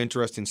lot of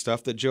interesting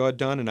stuff that Joe had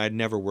done, and I'd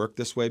never worked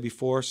this way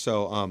before.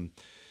 So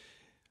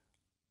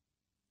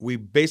we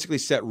basically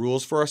set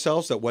rules for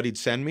ourselves that what he'd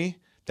send me,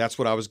 that's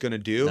what I was going to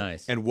do.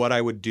 Nice. And what I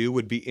would do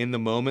would be in the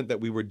moment that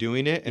we were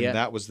doing it, and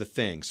that was the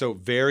thing. So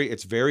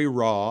it's very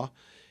raw.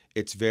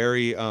 It's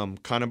very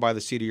kind of by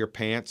the seat of your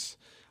pants.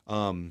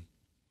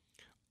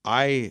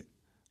 I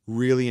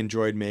really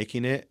enjoyed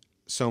making it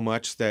so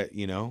much that,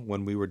 you know,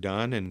 when we were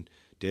done and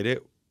did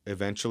it,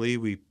 eventually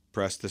we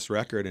pressed this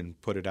record and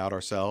put it out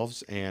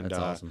ourselves. And that's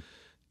awesome.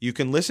 You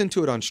can listen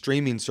to it on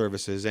streaming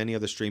services, any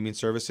of the streaming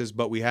services,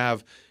 but we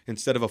have,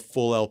 instead of a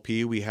full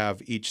LP, we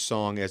have each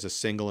song as a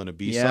single and a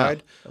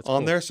B-side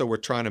on there. So we're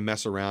trying to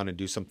mess around and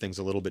do some things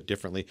a little bit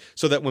differently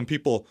so that when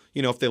people,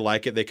 you know, if they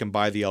like it, they can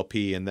buy the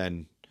LP and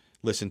then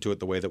listen to it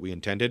the way that we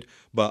intended.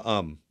 But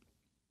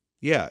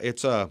yeah,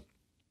 it's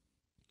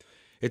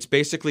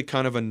basically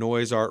kind of a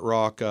noise art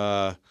rock,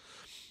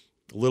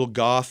 little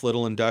goth,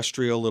 little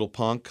industrial, little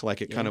punk.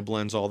 Like it kind of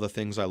blends all the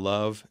things I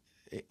love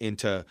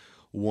into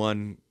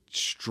one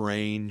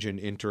strange and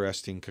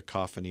interesting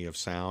cacophony of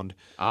sound.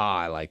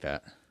 I like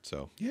that.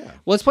 So, yeah.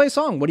 Well, let's play a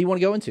song. What do you want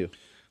to go into?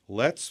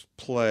 Let's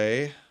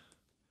play.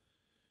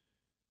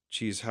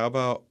 Geez, how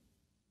about.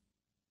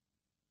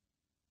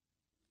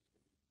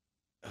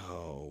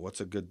 Oh,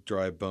 what's a good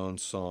Drybnz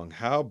song?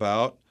 How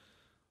about.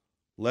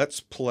 Let's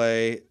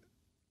play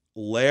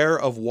Lair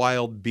of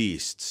Wild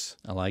Beasts.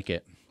 I like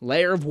it.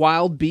 Lair of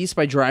Wild Beasts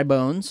by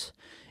Drybnz.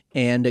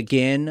 And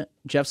again,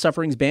 Jeff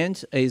Suffering's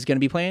band is going to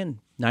be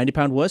playing 90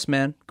 Pound Wuss,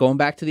 man. Going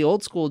back to the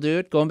old school,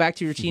 dude. Going back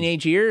to your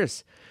teenage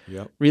years.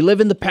 Yep.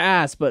 Reliving the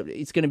past, but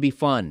it's going to be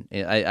fun,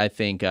 I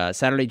think.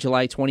 Saturday,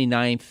 July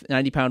 29th,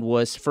 90 Pound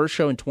Wuss. First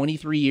show in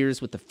 23 years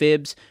with the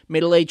Fibs,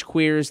 middle-aged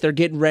queers. They're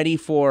getting ready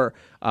for,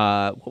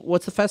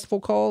 what's the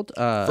festival called?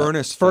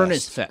 Furnace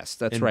Fest.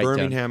 That's in right.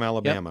 Birmingham,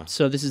 Alabama. Yep.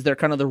 So this is their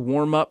kind of their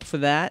warm-up for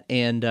that,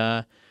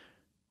 and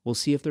we'll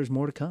see if there's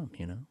more to come,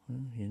 you know.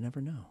 You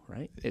never know,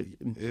 right?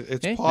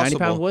 It's possible. 90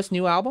 Pound Wuss,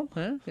 new album?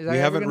 Huh?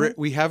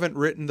 We haven't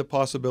written the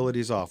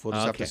possibilities off. We'll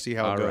just have to see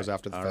how it goes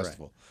after the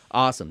festival. Right.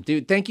 Awesome.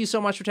 Dude, thank you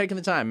so much for taking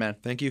the time, man.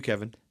 Thank you,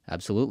 Kevin.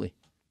 Absolutely.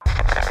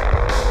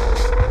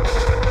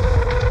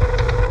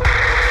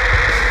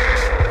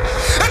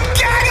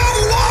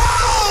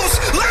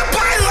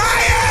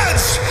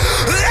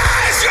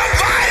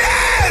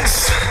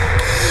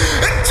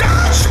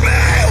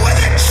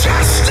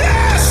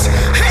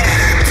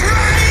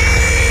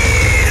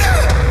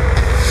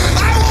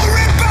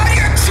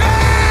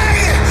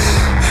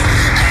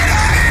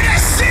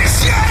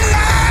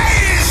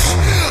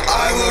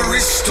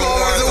 Restore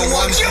the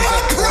ones you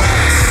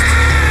oppressed.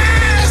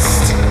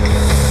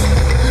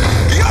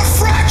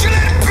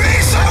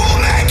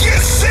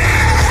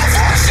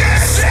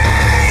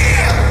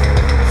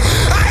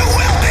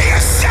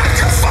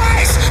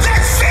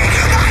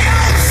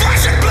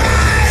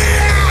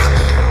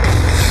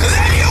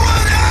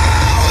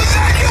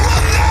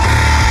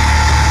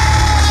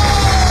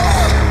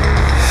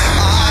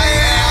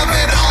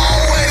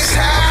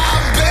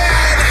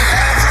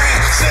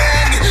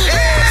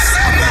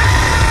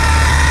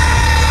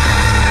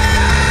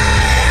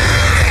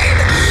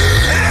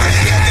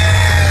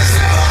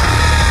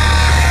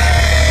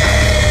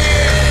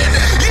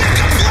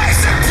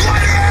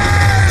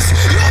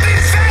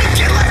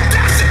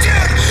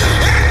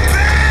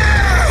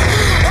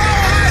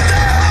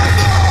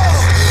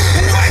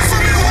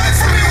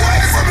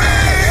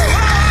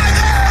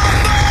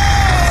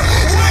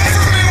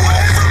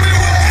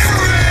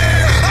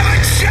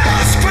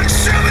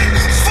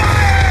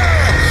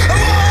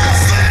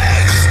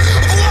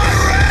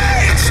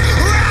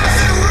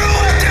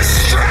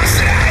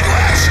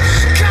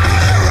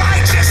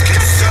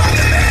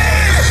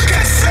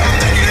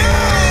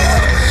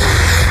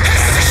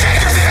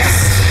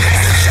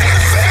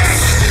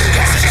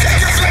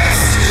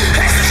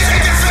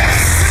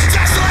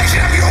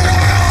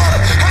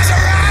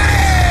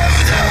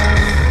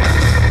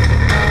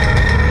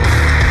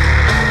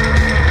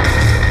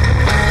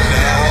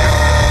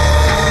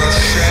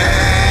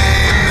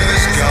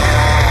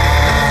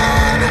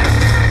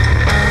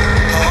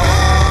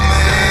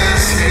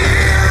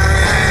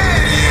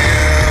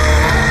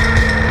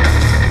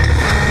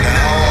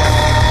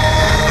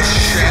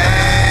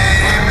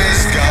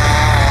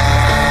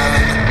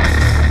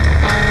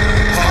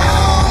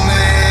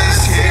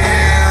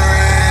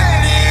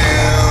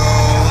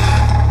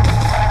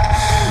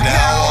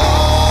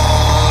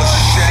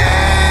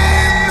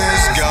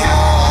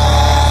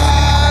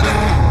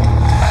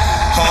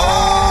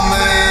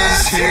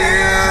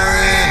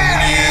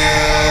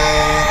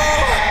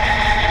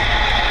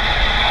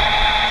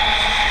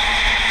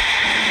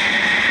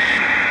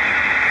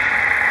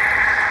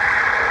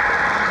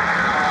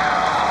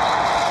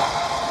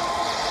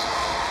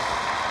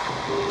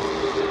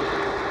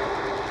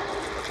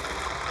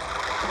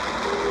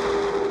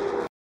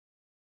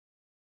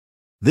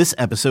 This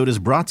episode is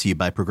brought to you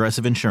by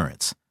Progressive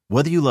Insurance.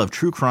 Whether you love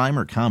true crime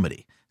or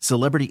comedy,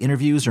 celebrity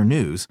interviews or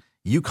news,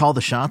 you call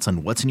the shots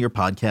on what's in your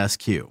podcast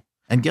queue.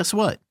 And guess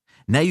what?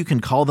 Now you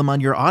can call them on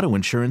your auto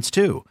insurance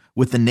too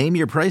with the Name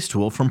Your Price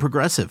tool from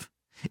Progressive.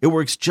 It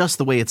works just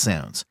the way it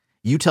sounds.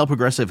 You tell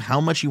Progressive how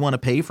much you want to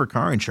pay for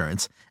car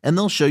insurance, and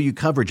they'll show you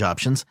coverage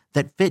options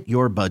that fit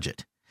your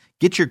budget.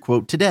 Get your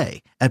quote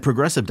today at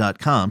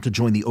Progressive.com to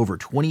join the over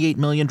 28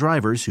 million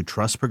drivers who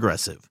trust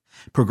Progressive.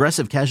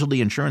 Progressive Casualty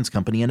Insurance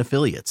Company and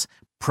Affiliates.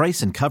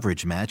 Price and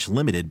coverage match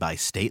limited by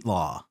state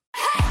law.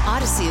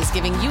 Odyssey is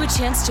giving you a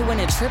chance to win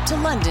a trip to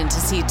London to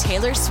see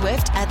Taylor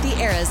Swift at the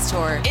Eras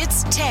Tour.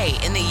 It's Tay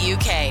in the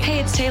UK.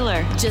 Hey, it's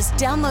Taylor. Just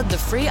download the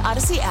free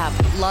Odyssey app,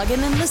 log in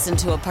and listen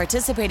to a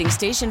participating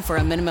station for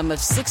a minimum of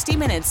 60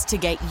 minutes to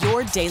get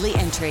your daily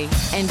entry.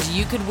 And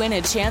you could win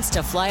a chance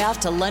to fly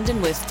off to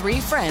London with 3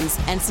 friends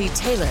and see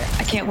Taylor.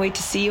 I can't wait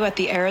to see you at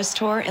the Eras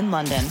Tour in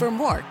London. For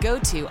more, go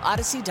to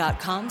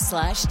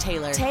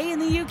odyssey.com/Taylor. Tay in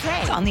the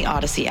UK. It's on the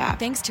Odyssey app.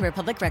 Thanks to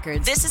Republic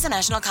Records. This is a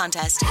national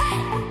contest.